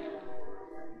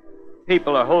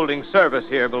 People are holding service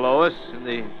here below us in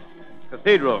the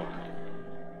cathedral.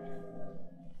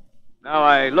 Now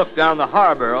I look down the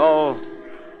harbor, all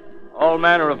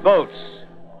manner of boats,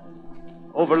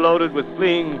 overloaded with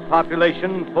fleeing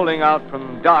population pulling out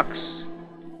from docks.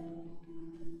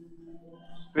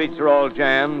 Streets are all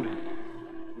jammed.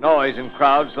 Noise and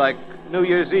crowds like New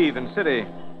Year's Eve in city.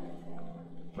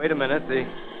 Wait a minute.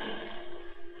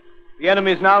 The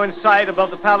enemy is now in sight above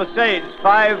the Palisades.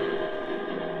 Five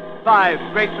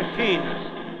great machines.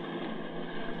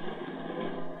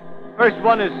 First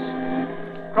one is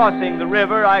crossing the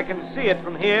river. I can see it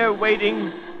from here,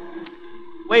 wading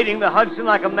the Hudson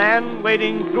like a man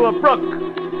wading through a brook.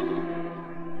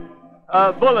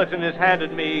 A bulletin is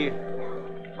handed me.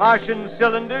 Martian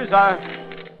cylinders are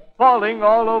falling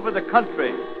all over the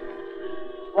country.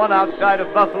 One outside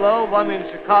of Buffalo, one in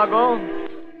Chicago,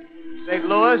 St.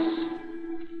 Louis.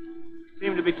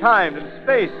 Seem to be timed and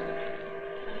spaced.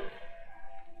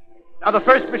 Now the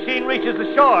first machine reaches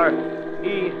the shore.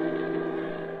 He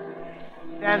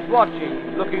stands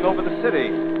watching, looking over the city.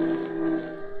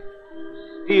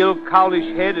 Steel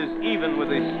cowlish head is even with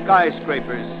the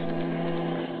skyscrapers.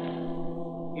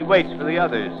 He waits for the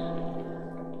others.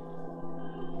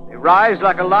 They rise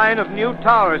like a line of new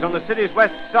towers on the city's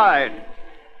west side.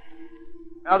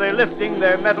 Now they're lifting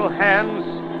their metal hands.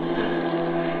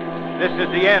 This is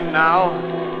the end now.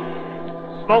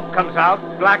 Smoke comes out,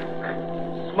 black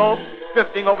smoke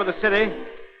drifting over the city.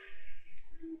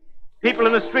 People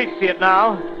in the streets see it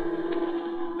now.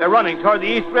 They're running toward the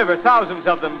East River, thousands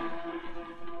of them,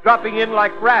 dropping in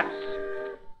like rats.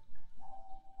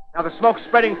 Now the smoke's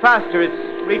spreading faster.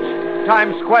 It's reached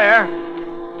Times Square.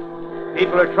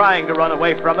 People are trying to run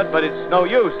away from it, but it's no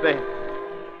use.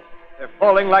 They're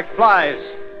falling like flies.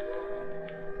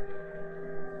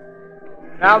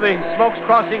 Now the smoke's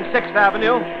crossing 6th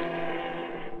Avenue,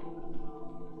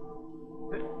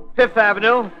 5th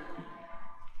Avenue,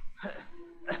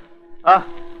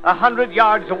 100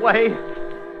 yards away.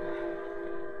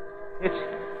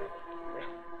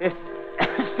 It's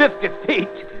 50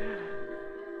 feet.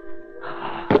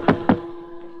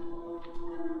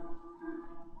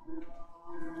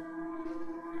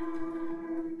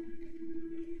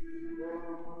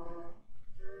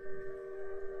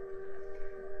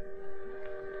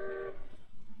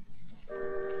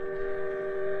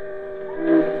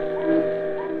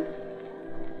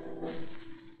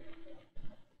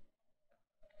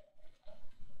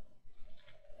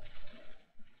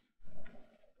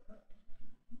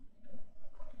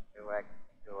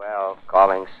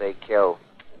 Calling CQ.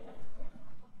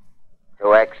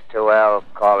 2X2L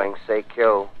calling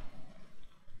CQ.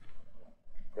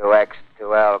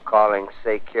 2X2L calling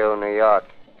CQ, New York.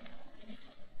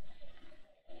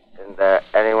 Isn't there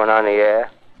anyone on the air?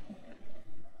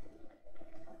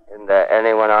 Isn't there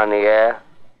anyone on the air?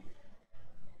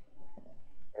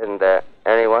 Isn't there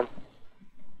anyone?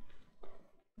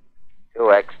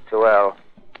 2X2L.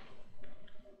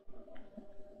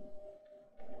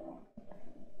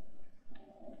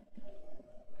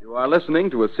 You are listening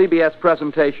to a CBS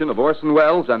presentation of Orson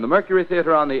Welles and the Mercury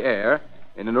Theater on the Air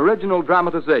in an original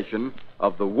dramatization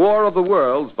of The War of the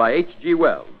Worlds by H.G.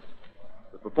 Wells.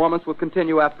 The performance will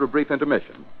continue after a brief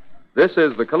intermission. This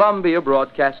is the Columbia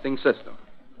Broadcasting System.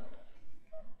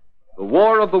 The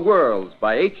War of the Worlds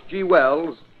by H.G.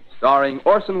 Wells, starring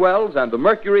Orson Welles and the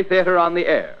Mercury Theater on the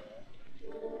Air.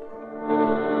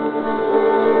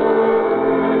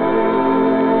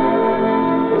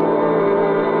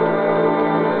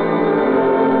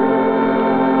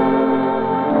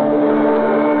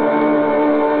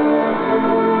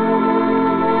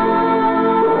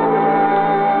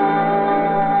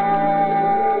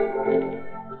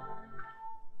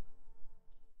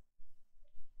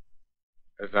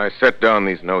 As I set down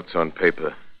these notes on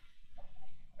paper,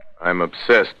 I'm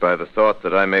obsessed by the thought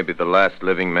that I may be the last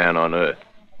living man on Earth.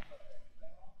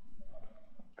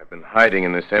 I've been hiding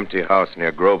in this empty house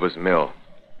near Grover's Mill,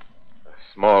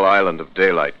 a small island of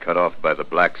daylight cut off by the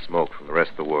black smoke from the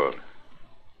rest of the world.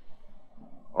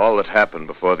 All that happened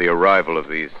before the arrival of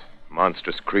these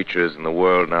monstrous creatures in the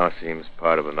world now seems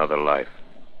part of another life.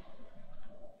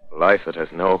 A life that has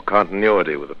no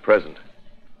continuity with the present.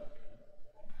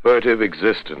 Furtive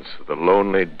existence of the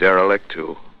lonely derelict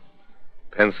who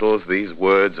pencils these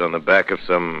words on the back of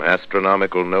some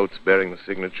astronomical notes bearing the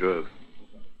signature of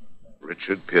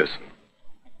Richard Pierson.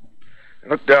 I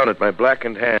look down at my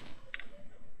blackened hand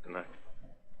and I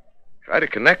try to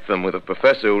connect them with a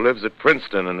professor who lives at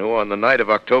Princeton and who, on the night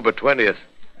of October 20th,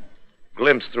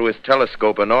 glimpsed through his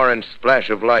telescope an orange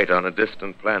splash of light on a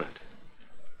distant planet.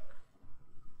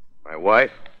 My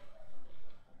wife,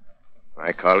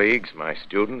 my colleagues, my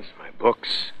students, my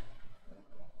books,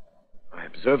 my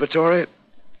observatory,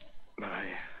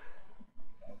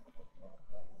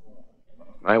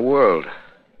 my world.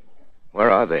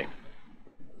 Where are they?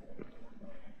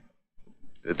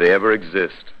 Did they ever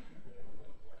exist?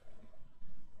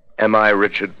 Am I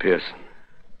Richard Pierson?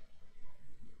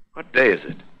 What day is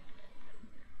it?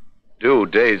 Do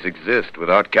days exist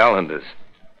without calendars?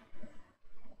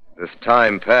 Does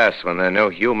time pass when there are no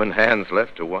human hands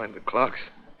left to wind the clocks?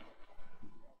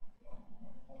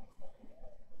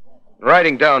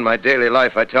 Writing down my daily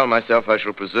life, I tell myself I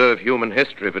shall preserve human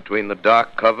history between the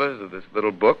dark covers of this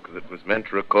little book that was meant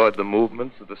to record the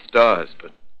movements of the stars.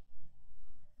 But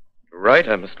to write,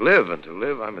 I must live, and to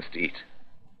live, I must eat.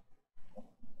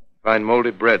 Find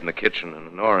moldy bread in the kitchen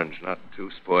and an orange not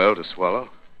too spoiled to swallow.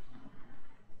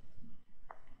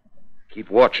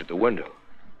 Keep watch at the window.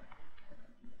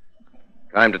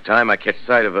 Time to time, I catch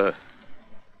sight of a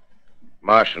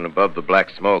Martian above the black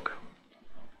smoke.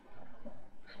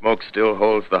 Smoke still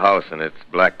holds the house in its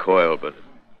black coil, but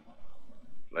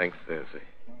at length there's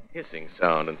a hissing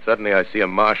sound, and suddenly I see a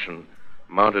Martian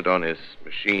mounted on his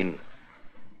machine,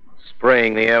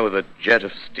 spraying the air with a jet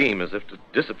of steam as if to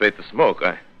dissipate the smoke.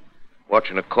 I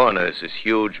watch in a corner as his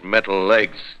huge metal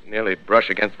legs nearly brush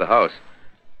against the house.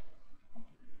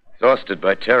 Exhausted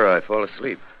by terror, I fall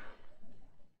asleep.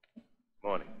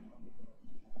 Morning.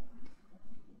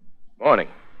 Morning.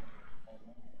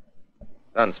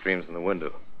 Sun streams in the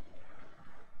window.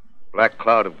 Black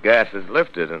cloud of gas is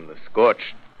lifted, and the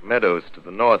scorched meadows to the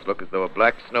north look as though a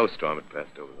black snowstorm had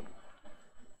passed over them.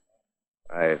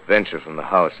 I venture from the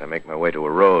house. I make my way to a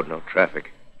road, no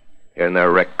traffic. Here and there,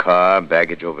 a wrecked car,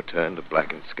 baggage overturned, a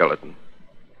blackened skeleton.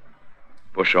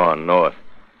 Push on north.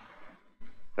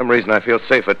 For some reason, I feel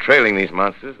safer trailing these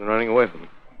monsters than running away from them.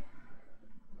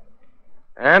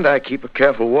 And I keep a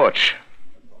careful watch.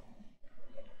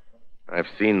 I've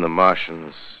seen the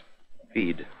Martians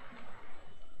feed.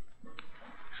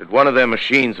 Should one of their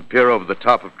machines appear over the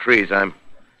top of trees, I'm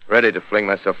ready to fling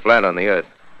myself flat on the earth.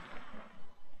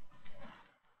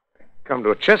 I come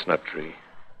to a chestnut tree.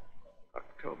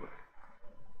 October.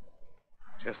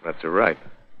 Chestnuts are ripe.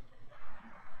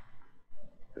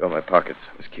 Fill my pockets.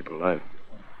 I must keep alive.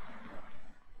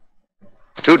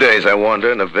 2 days I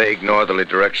wander in a vague northerly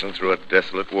direction through a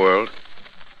desolate world.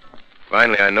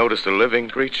 Finally, I notice a living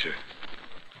creature.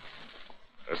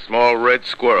 A small red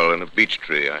squirrel in a beech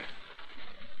tree. I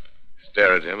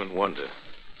stare at him and wonder.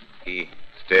 He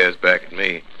stares back at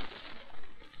me.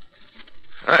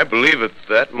 I believe at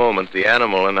that moment the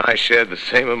animal and I shared the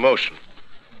same emotion.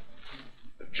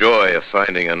 The joy of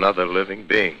finding another living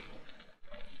being.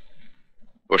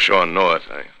 Push on north.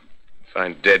 I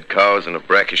find dead cows in a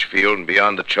brackish field, and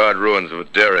beyond the charred ruins of a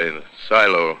dairy, the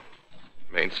silo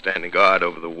remains standing guard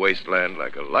over the wasteland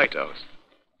like a lighthouse.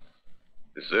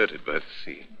 Deserted by the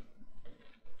sea.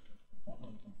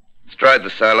 Astride the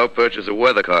silo perches a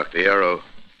weathercock. The arrow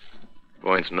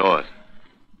points north.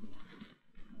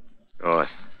 North.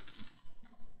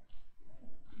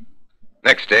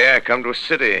 Next day, I come to a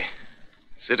city.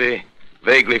 City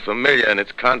vaguely familiar in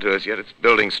its contours, yet its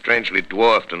buildings strangely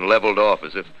dwarfed and leveled off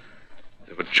as if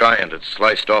a giant had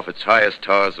sliced off its highest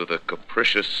towers with a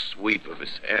capricious sweep of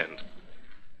his hand.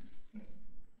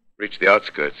 Reached the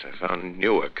outskirts. I found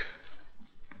Newark.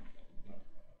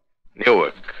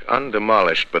 Newark,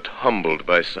 undemolished but humbled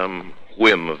by some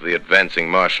whim of the advancing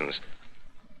Martians.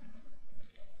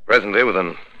 Presently, with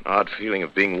an odd feeling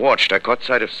of being watched, I caught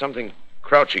sight of something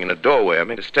crouching in a doorway. I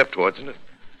made a step towards it. It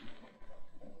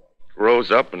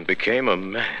rose up and became a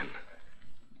man.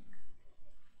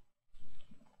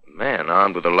 A man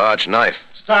armed with a large knife.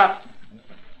 Stop!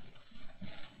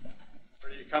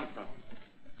 Where do you come from?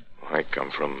 I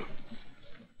come from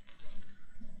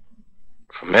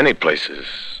many places.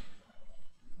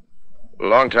 A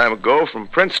long time ago, from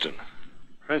Princeton.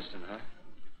 Princeton, huh?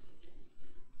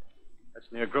 That's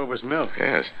near Grover's Mill.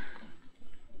 Yes.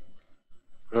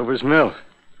 Grover's Mill.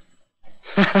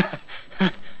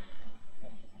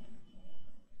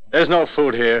 There's no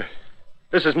food here.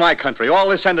 This is my country. All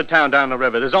this end of town down the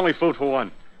river. There's only food for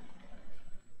one.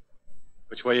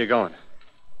 Which way are you going?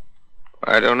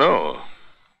 I don't know.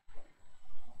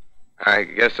 I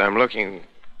guess I'm looking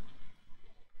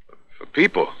for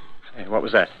people. Hey, what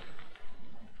was that?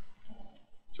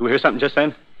 Did you hear something just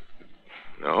then?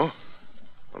 No.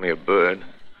 Only a bird.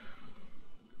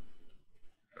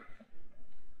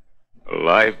 A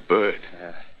live bird.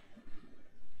 Yeah.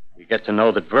 You get to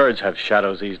know that birds have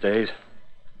shadows these days.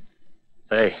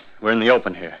 Hey, we're in the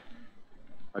open here.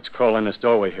 Let's crawl in this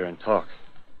doorway here and talk.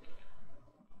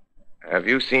 Have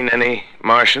you seen any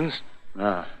Martians?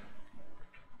 No.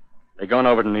 They're going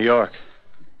over to New York.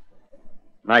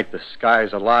 Night, the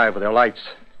sky's alive with their lights,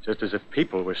 just as if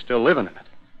people were still living in it.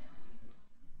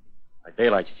 By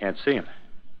daylight, you can't see them.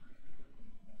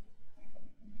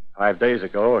 5 days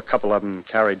ago, a couple of them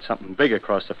carried something big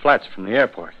across the flats from the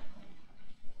airport.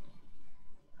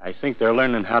 I think they're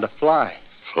learning how to fly.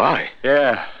 Fly?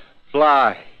 Yeah,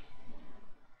 fly.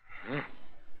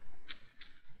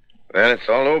 Then it's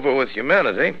all over with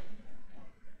humanity.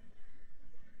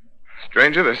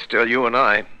 Stranger, there's still you and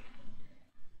I.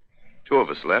 2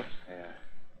 of us left.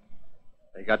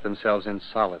 Yeah. They got themselves in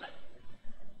solid.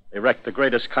 They wrecked the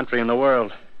greatest country in the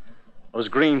world. Those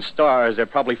green stars, they're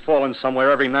probably falling somewhere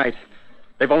every night.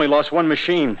 They've only lost one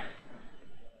machine.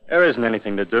 There isn't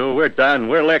anything to do. We're done.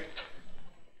 We're licked.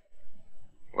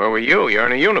 Where were you? You're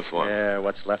in a uniform. Yeah,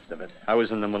 what's left of it. I was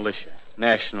in the militia.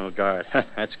 National Guard.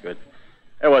 That's good.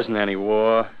 There wasn't any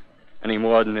war. Any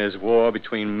more than there's war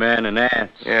between men and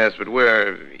ants. Yes, but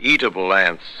we're eatable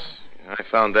ants. I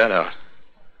found that out.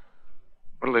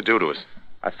 What'll they do to us?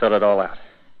 I thought it all out.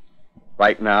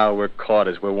 Right now, we're caught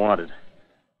as we're wanted.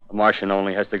 A Martian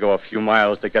only has to go a few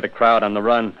miles to get a crowd on the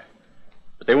run.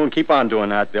 But they won't keep on doing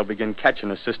that. They'll begin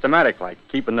catching us systematic, like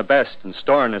keeping the best and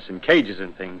storing us in cages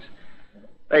and things.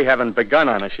 They haven't begun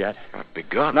on us yet. Not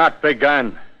begun? Not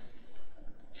begun.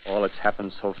 All that's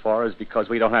happened so far is because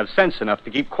we don't have sense enough to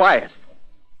keep quiet.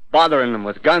 Bothering them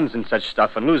with guns and such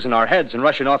stuff and losing our heads and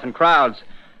rushing off in crowds.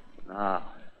 Now,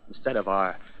 instead of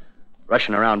our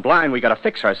rushing around blind, we got to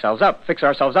fix ourselves up. Fix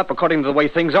ourselves up according to the way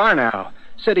things are now.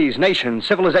 Cities, nations,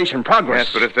 civilization, progress.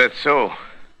 Yes, but if that's so,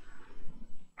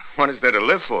 what is there to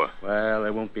live for? Well,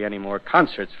 there won't be any more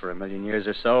concerts for 1,000,000 years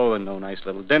or so and no nice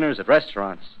little dinners at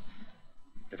restaurants.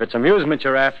 If it's amusement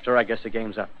you're after, I guess the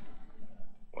game's up.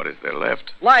 What is there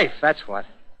left? Life, that's what.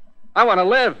 I want to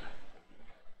live.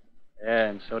 Yeah,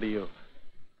 and so do you.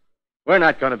 We're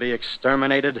not going to be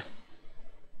exterminated.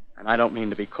 And I don't mean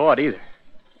to be caught either.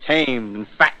 Tamed and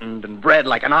fattened and bred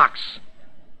like an ox.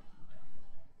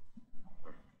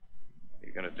 What are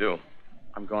you going to do?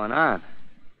 I'm going on.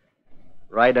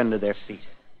 Right under their feet.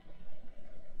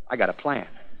 I got a plan.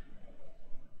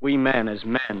 We men, as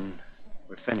men,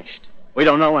 we're finished. We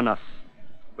don't know enough.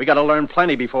 We got to learn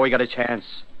plenty before we got a chance.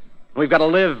 We've got to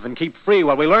live and keep free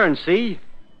while we learn, see?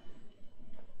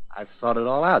 I've thought it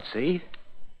all out, see?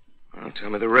 Well, tell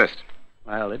me the rest.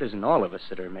 Well, it isn't all of us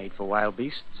that are made for wild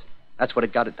beasts. That's what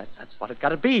it got to. That's what it got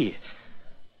to be.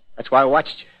 That's why I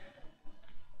watched you.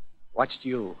 Watched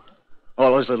you.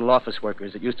 All those little office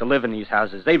workers that used to live in these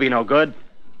houses. They be no good.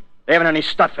 They haven't any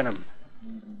stuff in them.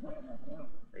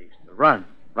 They used to run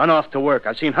off to work.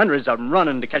 I've seen hundreds of them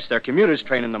running to catch their commuter's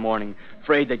train in the morning,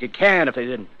 afraid they'd get canned if they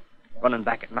didn't. Running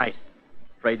back at night,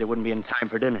 afraid they wouldn't be in time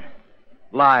for dinner.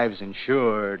 Lives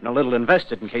insured and a little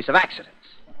invested in case of accidents.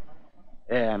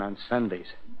 Yeah, and on Sundays,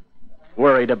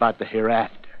 worried about the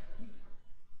hereafter.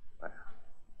 Well,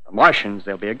 the Martians,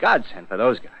 they'll be a godsend for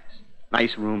those guys.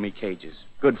 Nice, roomy cages,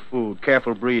 good food,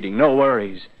 careful breeding, no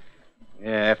worries. Yeah,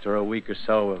 after a week or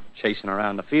so of chasing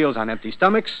around the fields on empty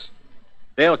stomachs,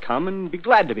 they'll come and be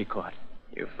glad to be caught.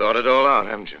 You've thought it all out,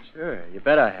 haven't you? Sure, you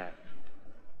bet I have.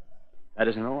 That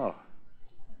isn't all.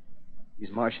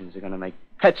 These Martians are going to make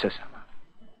pets of some.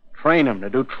 Train them to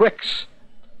do tricks.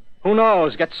 Who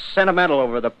knows? Get sentimental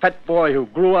over the pet boy who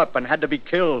grew up and had to be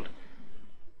killed.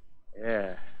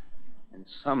 Yeah. And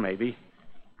some, maybe,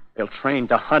 they'll train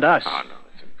to hunt us. Oh, no,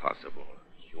 that's impossible.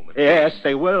 Human Yes, beings.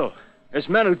 they will. There's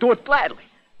men who do it gladly.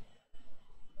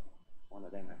 One of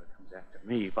them ever comes after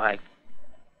me, by... In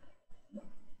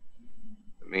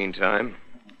the meantime,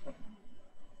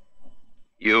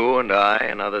 you and I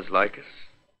and others like us,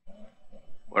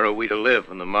 where are we to live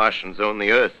when the Martians own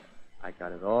the Earth? I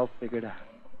got it all figured out.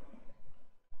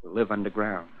 We'll live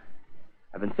underground.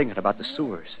 I've been thinking about the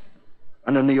sewers.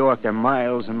 Under New York, there are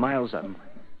miles and miles of them.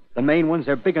 The main ones,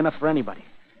 they're big enough for anybody.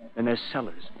 Then there's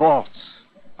cellars, vaults,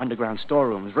 underground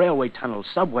storerooms, railway tunnels,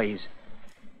 subways.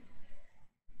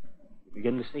 You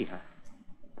begin to see, huh?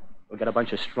 We'll get a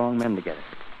bunch of strong men together.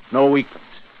 No weaklings.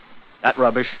 That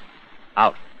rubbish,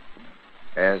 out.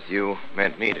 As you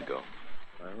meant me to go.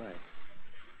 All right.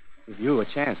 Give you a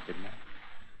chance, didn't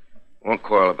I? Won't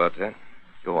quarrel about that.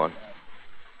 Go on.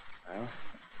 Well,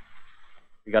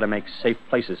 we got to make safe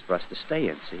places for us to stay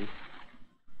in, see?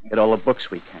 Get all the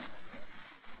books we can.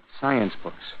 Science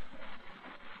books.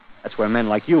 That's where men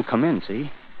like you come in,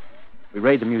 see? We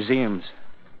raid the museums.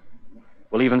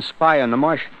 We'll even spy on the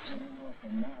Martians.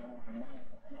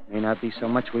 May not be so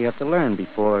much we have to learn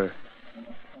before...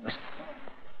 Listen.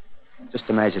 Just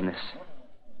imagine this.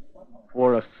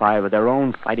 4 or 5 of their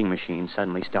own fighting machines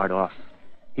suddenly start off.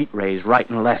 Heat rays right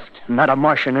and left. Not a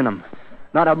Martian in them.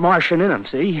 Not a Martian in them,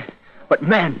 see? But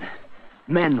men.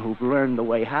 Men who've learned the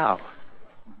way how.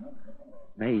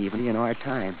 May even be in our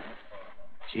time.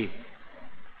 Gee.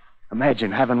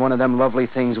 Imagine having one of them lovely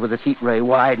things with its heat ray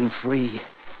wide and free.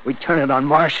 We'd turn it on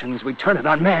Martians. We'd turn it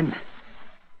on men.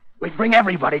 We'd bring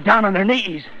everybody down on their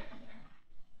knees.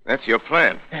 That's your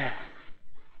plan. Yeah.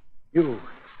 You.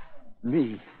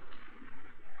 Me.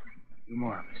 Few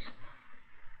more of us.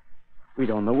 We'd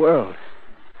own the world.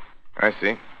 I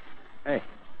see. Hey.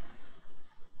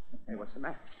 Hey, what's the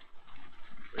matter?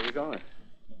 Where are you going?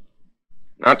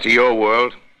 Not to your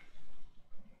world.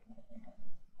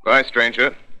 Bye,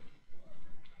 stranger.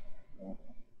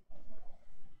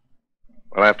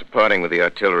 Well, after parting with the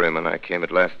artilleryman, I came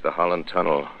at last to the Holland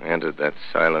Tunnel, entered that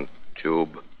silent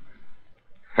tube,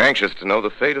 anxious to know the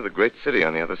fate of the great city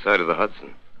on the other side of the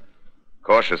Hudson.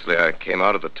 Cautiously, I came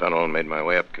out of the tunnel and made my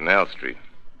way up Canal Street.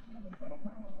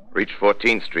 Reached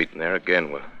 14th Street, and there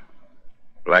again were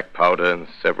black powder and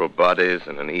several bodies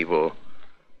and an evil,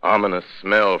 ominous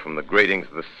smell from the gratings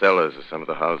of the cellars of some of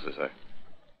the houses. I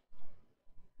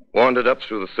wandered up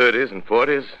through the 30s and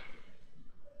 40s,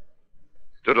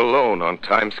 stood alone on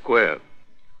Times Square,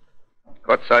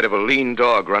 caught sight of a lean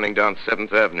dog running down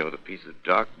 7th Avenue with a piece of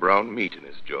dark brown meat in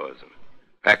his jaws and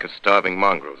a pack of starving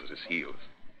mongrels at his heels.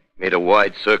 He made a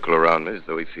wide circle around me as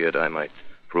though he feared I might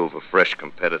prove a fresh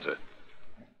competitor.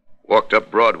 Walked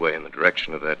up Broadway in the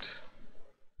direction of that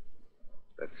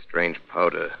strange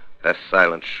powder, past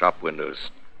silent shop windows,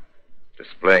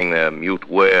 displaying their mute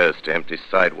wares to empty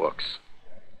sidewalks.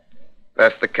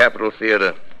 Past the Capitol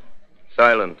Theater,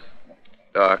 silent,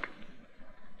 dark.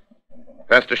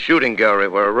 Past a shooting gallery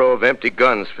where a row of empty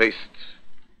guns faced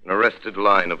an arrested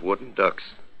line of wooden ducks.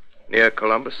 Near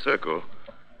Columbus Circle,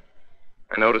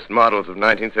 I noticed models of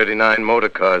 1939 motor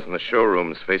cars in the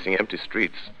showrooms facing empty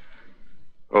streets.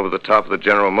 Over the top of the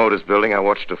General Motors building, I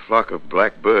watched a flock of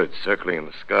black birds circling in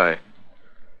the sky.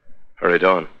 Hurried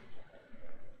on.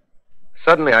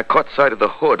 Suddenly, I caught sight of the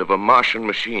hood of a Martian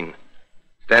machine,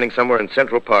 standing somewhere in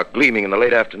Central Park, gleaming in the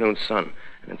late afternoon sun.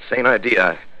 An insane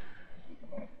idea.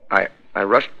 I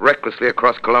rushed recklessly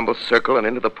across Columbus Circle and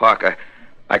into the park.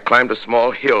 I climbed a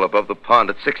small hill above the pond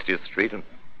at 60th Street, and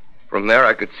from there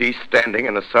I could see, standing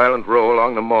in a silent row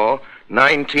along the mall,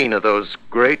 19 of those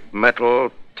great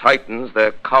metal Titans,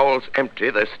 their cowls empty,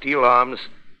 their steel arms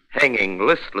hanging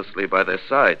listlessly by their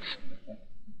sides.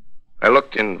 I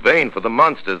looked in vain for the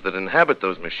monsters that inhabit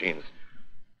those machines.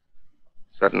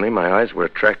 Suddenly, my eyes were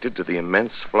attracted to the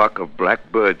immense flock of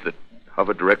black birds that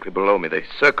hovered directly below me. They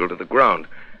circled to the ground.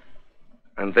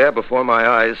 And there before my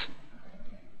eyes,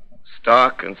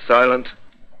 stark and silent,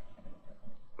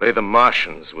 lay the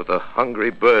Martians with the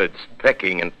hungry birds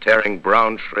pecking and tearing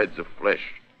brown shreds of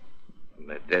flesh from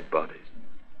their dead bodies.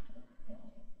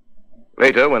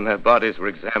 Later, when their bodies were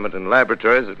examined in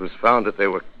laboratories, it was found that they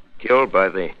were killed by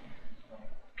the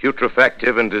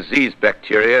putrefactive and disease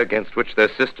bacteria against which their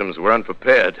systems were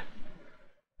unprepared.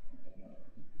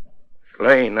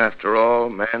 Slain, after all,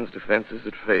 man's defenses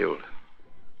had failed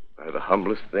by the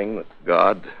humblest thing that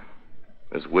God,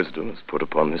 His wisdom, has put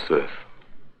upon this earth.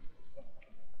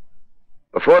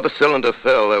 Before the cylinder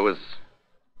fell, there was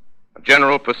a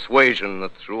general persuasion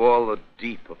that through all the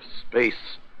deep of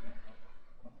space,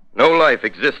 no life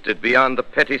existed beyond the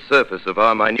petty surface of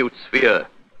our minute sphere.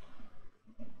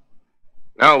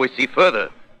 Now we see further.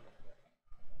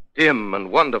 Dim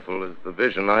and wonderful is the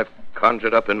vision I've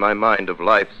conjured up in my mind of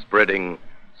life spreading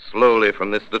slowly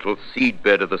from this little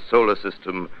seedbed of the solar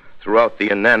system throughout the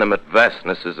inanimate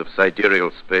vastnesses of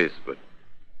sidereal space. But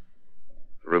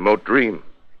a remote dream,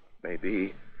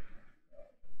 maybe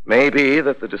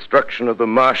that the destruction of the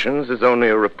Martians is only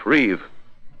a reprieve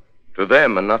to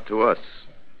them and not to us.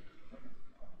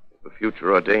 The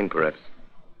future ordained, perhaps.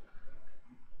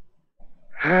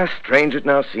 Strange it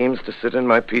now seems to sit in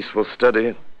my peaceful study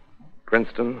at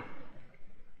Princeton,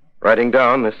 writing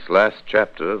down this last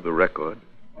chapter of the record,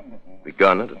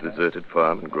 begun at a deserted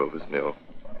farm in Grover's Mill.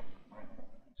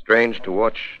 Strange to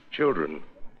watch children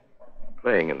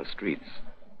playing in the streets.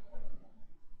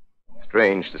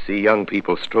 Strange to see young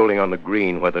people strolling on the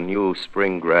green where the new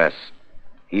spring grass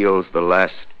heals the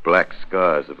last black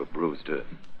scars of a bruised earth.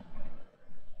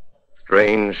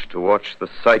 Strange to watch the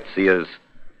sightseers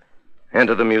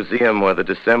enter the museum where the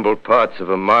dissembled parts of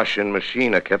a Martian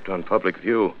machine are kept on public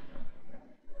view.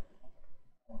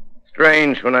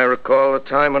 Strange when I recall the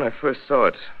time when I first saw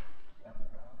it.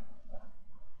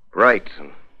 Bright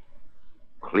and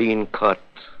clean-cut,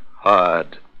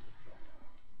 hard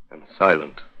and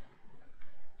silent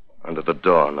under the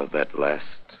dawn of that last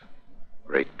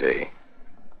great day.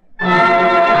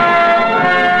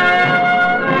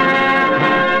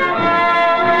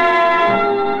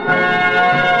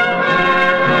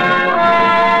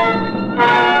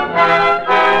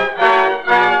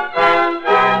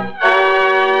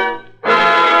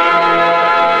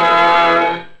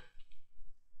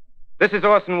 This is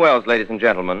Orson Welles, ladies and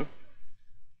gentlemen.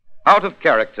 Out of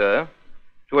character,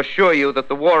 to assure you that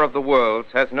the War of the Worlds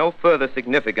has no further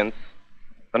significance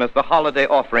than as the holiday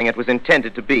offering it was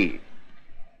intended to be.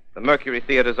 The Mercury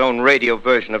Theater's own radio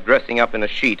version of dressing up in a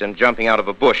sheet and jumping out of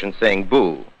a bush and saying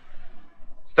boo.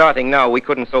 Starting now, we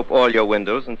couldn't soap all your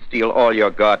windows and steal all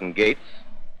your garden gates.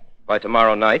 By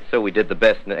tomorrow night, so we did the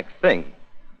best next thing.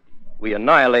 We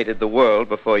annihilated the world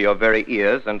before your very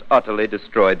ears and utterly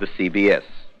destroyed the CBS.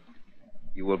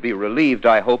 You will be relieved,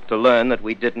 I hope, to learn that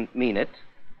we didn't mean it,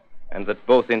 and that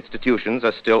both institutions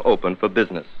are still open for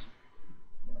business.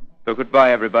 So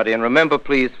goodbye, everybody, and remember,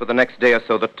 please, for the next day or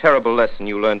so, the terrible lesson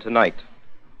you learned tonight.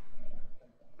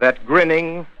 That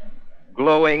grinning,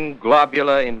 glowing,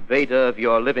 globular invader of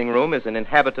your living room is an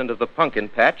inhabitant of the pumpkin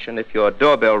patch, and if your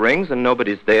doorbell rings and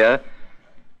nobody's there,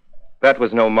 that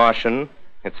was no Martian.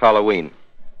 It's Halloween.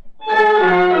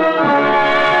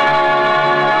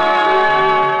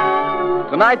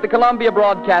 Tonight, the Columbia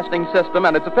Broadcasting System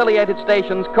and its affiliated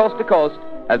stations coast to coast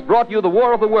has brought you The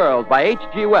War of the World by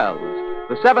H.G. Wells,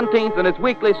 the 17th in its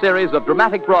weekly series of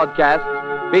dramatic broadcasts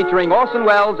featuring Orson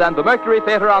Welles and the Mercury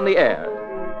Theater on the air.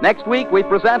 Next week, we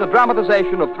present a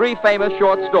dramatization of 3 famous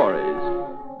short stories.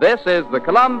 This is the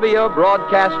Columbia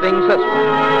Broadcasting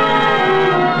System.